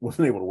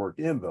wasn't able to work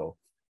in though,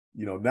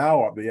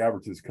 now the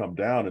averages come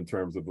down in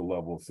terms of the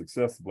level of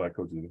success the Black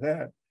coaches have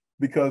had.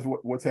 Because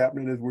what's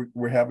happening is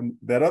we're having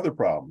that other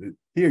problem.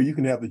 Here you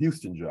can have the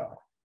Houston job,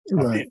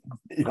 right?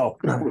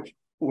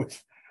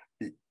 Which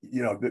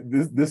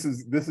this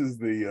is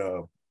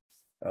the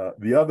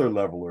other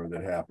leveler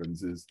that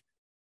happens is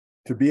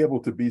to be able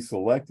to be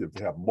selective,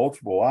 to have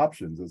multiple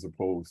options as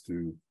opposed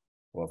to,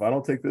 well, if I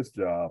don't take this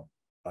job,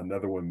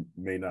 another one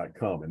may not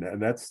come,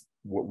 and that's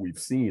what we've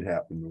seen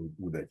happen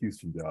with that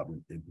Houston job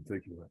in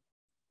particular.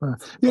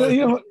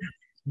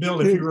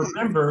 Bill, if you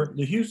remember,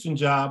 the Houston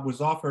job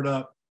was offered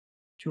up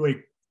to a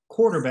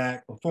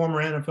quarterback, a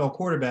former NFL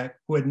quarterback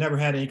who had never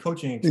had any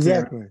coaching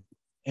experience. Exactly.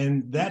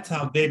 And that's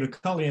how David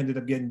Culley ended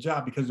up getting the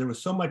job, because there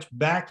was so much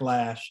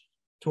backlash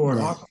toward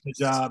offering the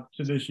job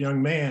to this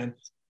young man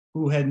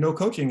who had no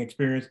coaching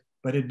experience,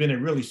 but had been a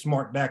really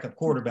smart backup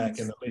quarterback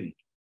in the league.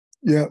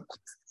 Yeah.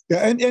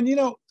 Yeah. And you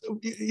know,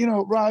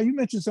 Rod, you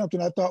mentioned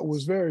something I thought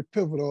was very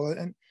pivotal.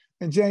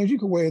 And James, you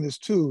can weigh in this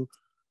too.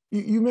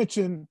 You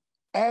mentioned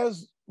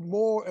as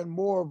more and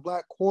more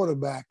Black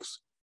quarterbacks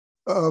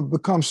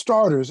become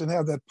starters and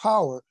have that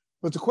power,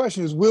 but the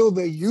question is, will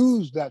they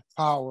use that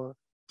power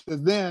to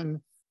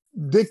then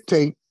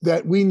dictate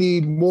that we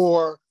need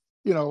more,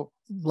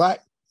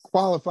 Black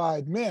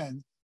qualified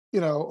men,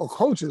 or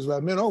coaches,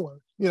 like men or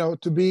women,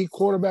 to be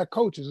quarterback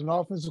coaches and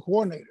offensive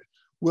coordinators?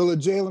 Will a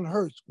Jalen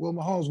Hurts, will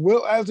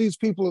Mahomes, as these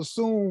people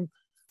assume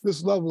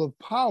this level of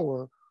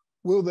power,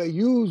 will they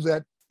use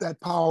that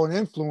power and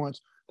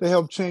influence to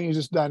help change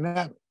this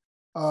dynamic?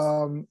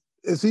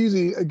 It's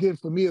easy, again,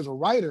 for me as a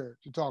writer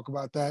to talk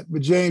about that.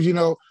 But James,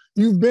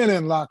 you've been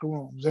in locker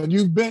rooms and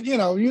you've been, you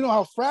know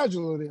how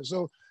fragile it is.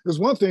 So it's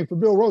one thing for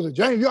Bill Rhoden,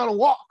 James, you ought to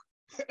walk.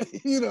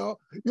 You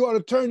ought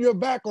to turn your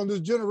back on this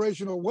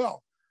generational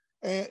wealth,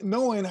 and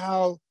knowing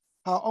how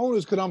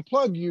owners could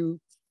unplug you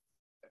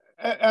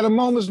at a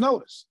moment's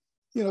notice.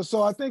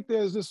 So I think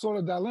there's this sort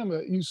of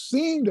dilemma. You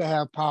seem to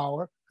have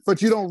power,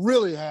 but you don't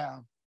really have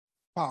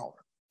power.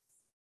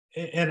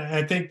 And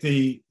I think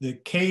the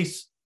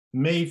case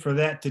made for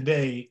that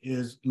today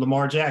is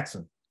Lamar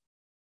Jackson.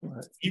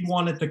 Right. He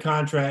wanted the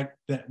contract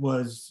that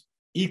was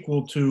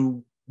equal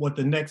to what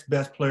the next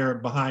best player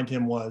behind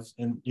him was,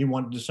 and he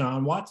wanted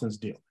Deshaun Watson's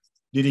deal.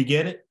 Did he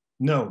get it?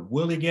 No.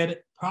 Will he get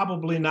it?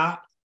 Probably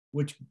not,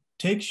 which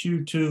takes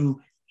you to,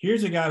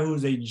 here's a guy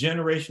who's a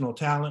generational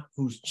talent,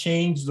 who's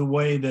changed the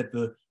way that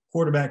the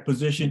quarterback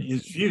position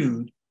is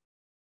viewed,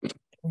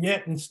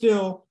 yet and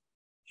still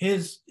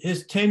his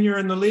tenure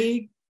in the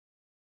league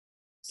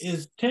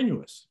is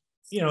tenuous.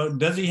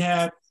 Does he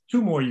have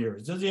 2 more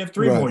years? Does he have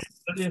 3 more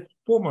years? Does he have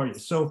 4 more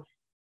years? So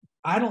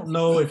I don't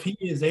know if he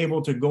is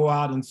able to go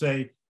out and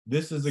say,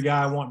 this is the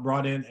guy I want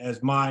brought in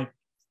as my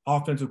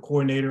offensive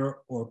coordinator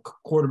or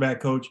quarterback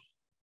coach.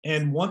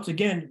 And once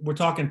again, we're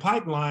talking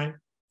pipeline.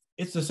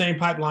 It's the same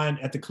pipeline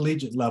at the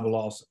collegiate level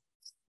also.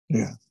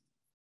 Yeah.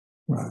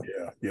 Right.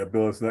 Yeah,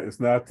 Bill, it's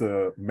not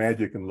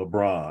Magic and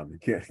LeBron.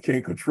 You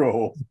can't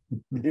control,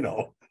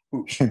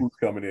 who's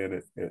coming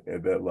in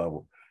at that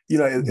level.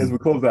 As we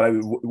close out,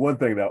 one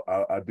thing that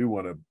I do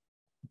want to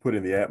put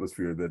in the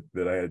atmosphere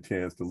that I had a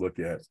chance to look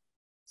at.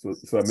 So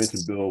I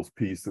mentioned Bill's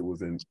piece that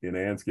was in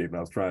Anscape, and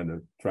I was trying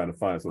to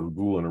find. So I was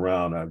Googling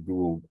around. I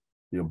Googled,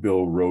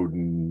 Bill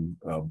Rhoden,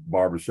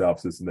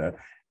 barbershops, this and that,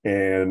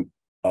 and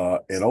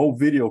an old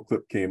video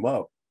clip came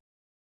up,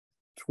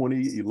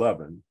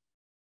 2011,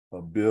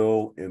 of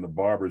Bill in the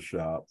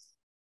barbershop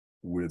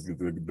with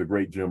the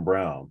great Jim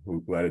Brown,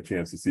 who I had a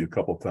chance to see a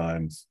couple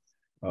times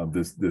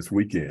this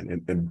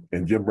weekend,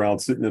 and Jim Brown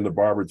sitting in the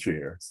barber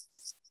chair.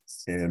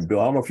 And Bill,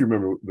 I don't know if you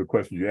remember the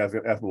question you asked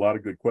a lot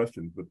of good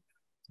questions,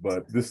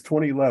 but this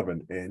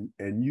 2011,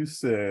 and you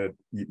said,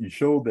 you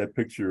showed that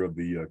picture of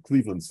the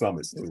Cleveland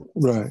Summit,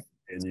 right?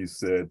 And you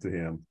said to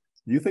him,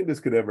 do you think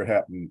this could ever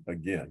happen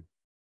again?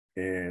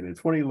 And in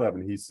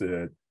 2011, he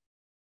said,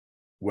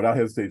 without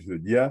hesitation, he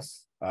said,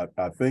 yes,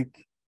 I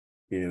think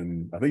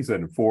he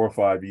said in 4 or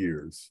 5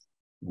 years,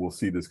 we'll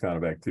see this kind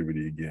of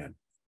activity again.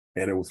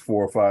 And it was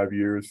 4 or 5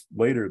 years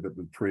later that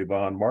the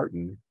Trayvon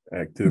Martin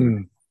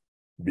activity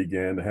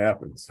began to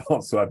happen.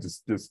 So I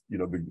just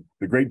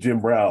the great Jim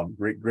Brown,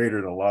 greater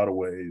in a lot of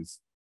ways,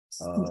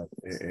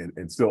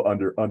 and still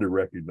under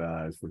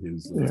recognized for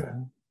his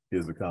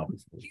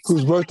accomplishments.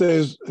 Whose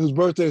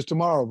birthday is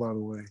tomorrow, by the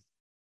way.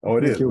 Oh,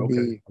 it is. He'll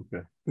be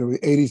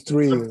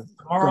 83.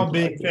 Tomorrow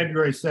being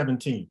February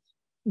 17th.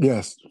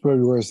 Yes,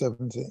 February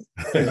 17th.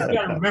 You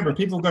got to remember,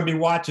 people are going to be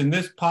watching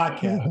this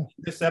podcast,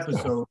 this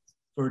episode,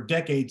 for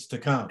decades to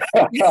come.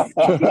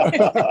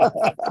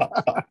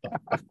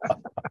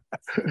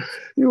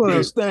 You want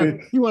to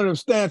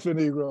stand for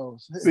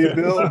Negroes. See,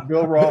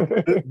 Bill Roth,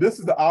 this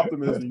is the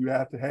optimism you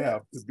have to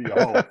be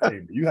a Hall of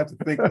Famer. You have to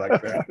think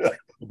like that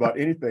about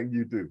anything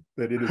you do,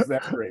 that it is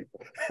that great.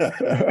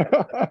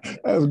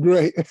 That's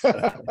great.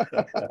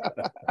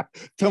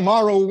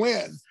 Tomorrow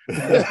when?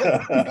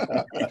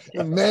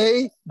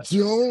 May,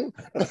 June.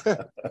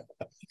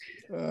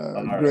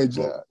 Great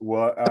job.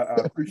 Well,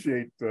 I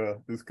appreciate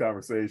this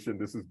conversation.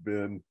 This has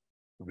been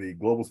the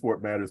Global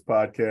Sport Matters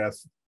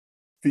podcast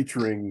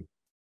featuring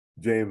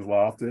James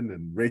Lofton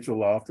and Rachel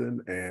Lofton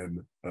and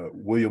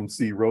William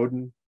C.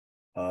 Rhoden,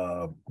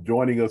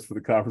 joining us for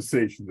the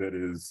conversation that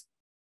is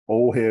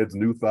Old Heads,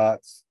 New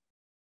Thoughts.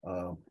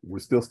 We're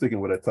still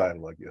sticking with that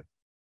title, I guess.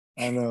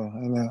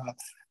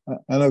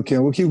 I know,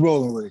 Ken. We'll keep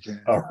rolling with it,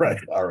 Ken. All right.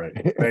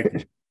 Thank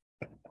you.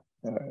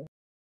 All right.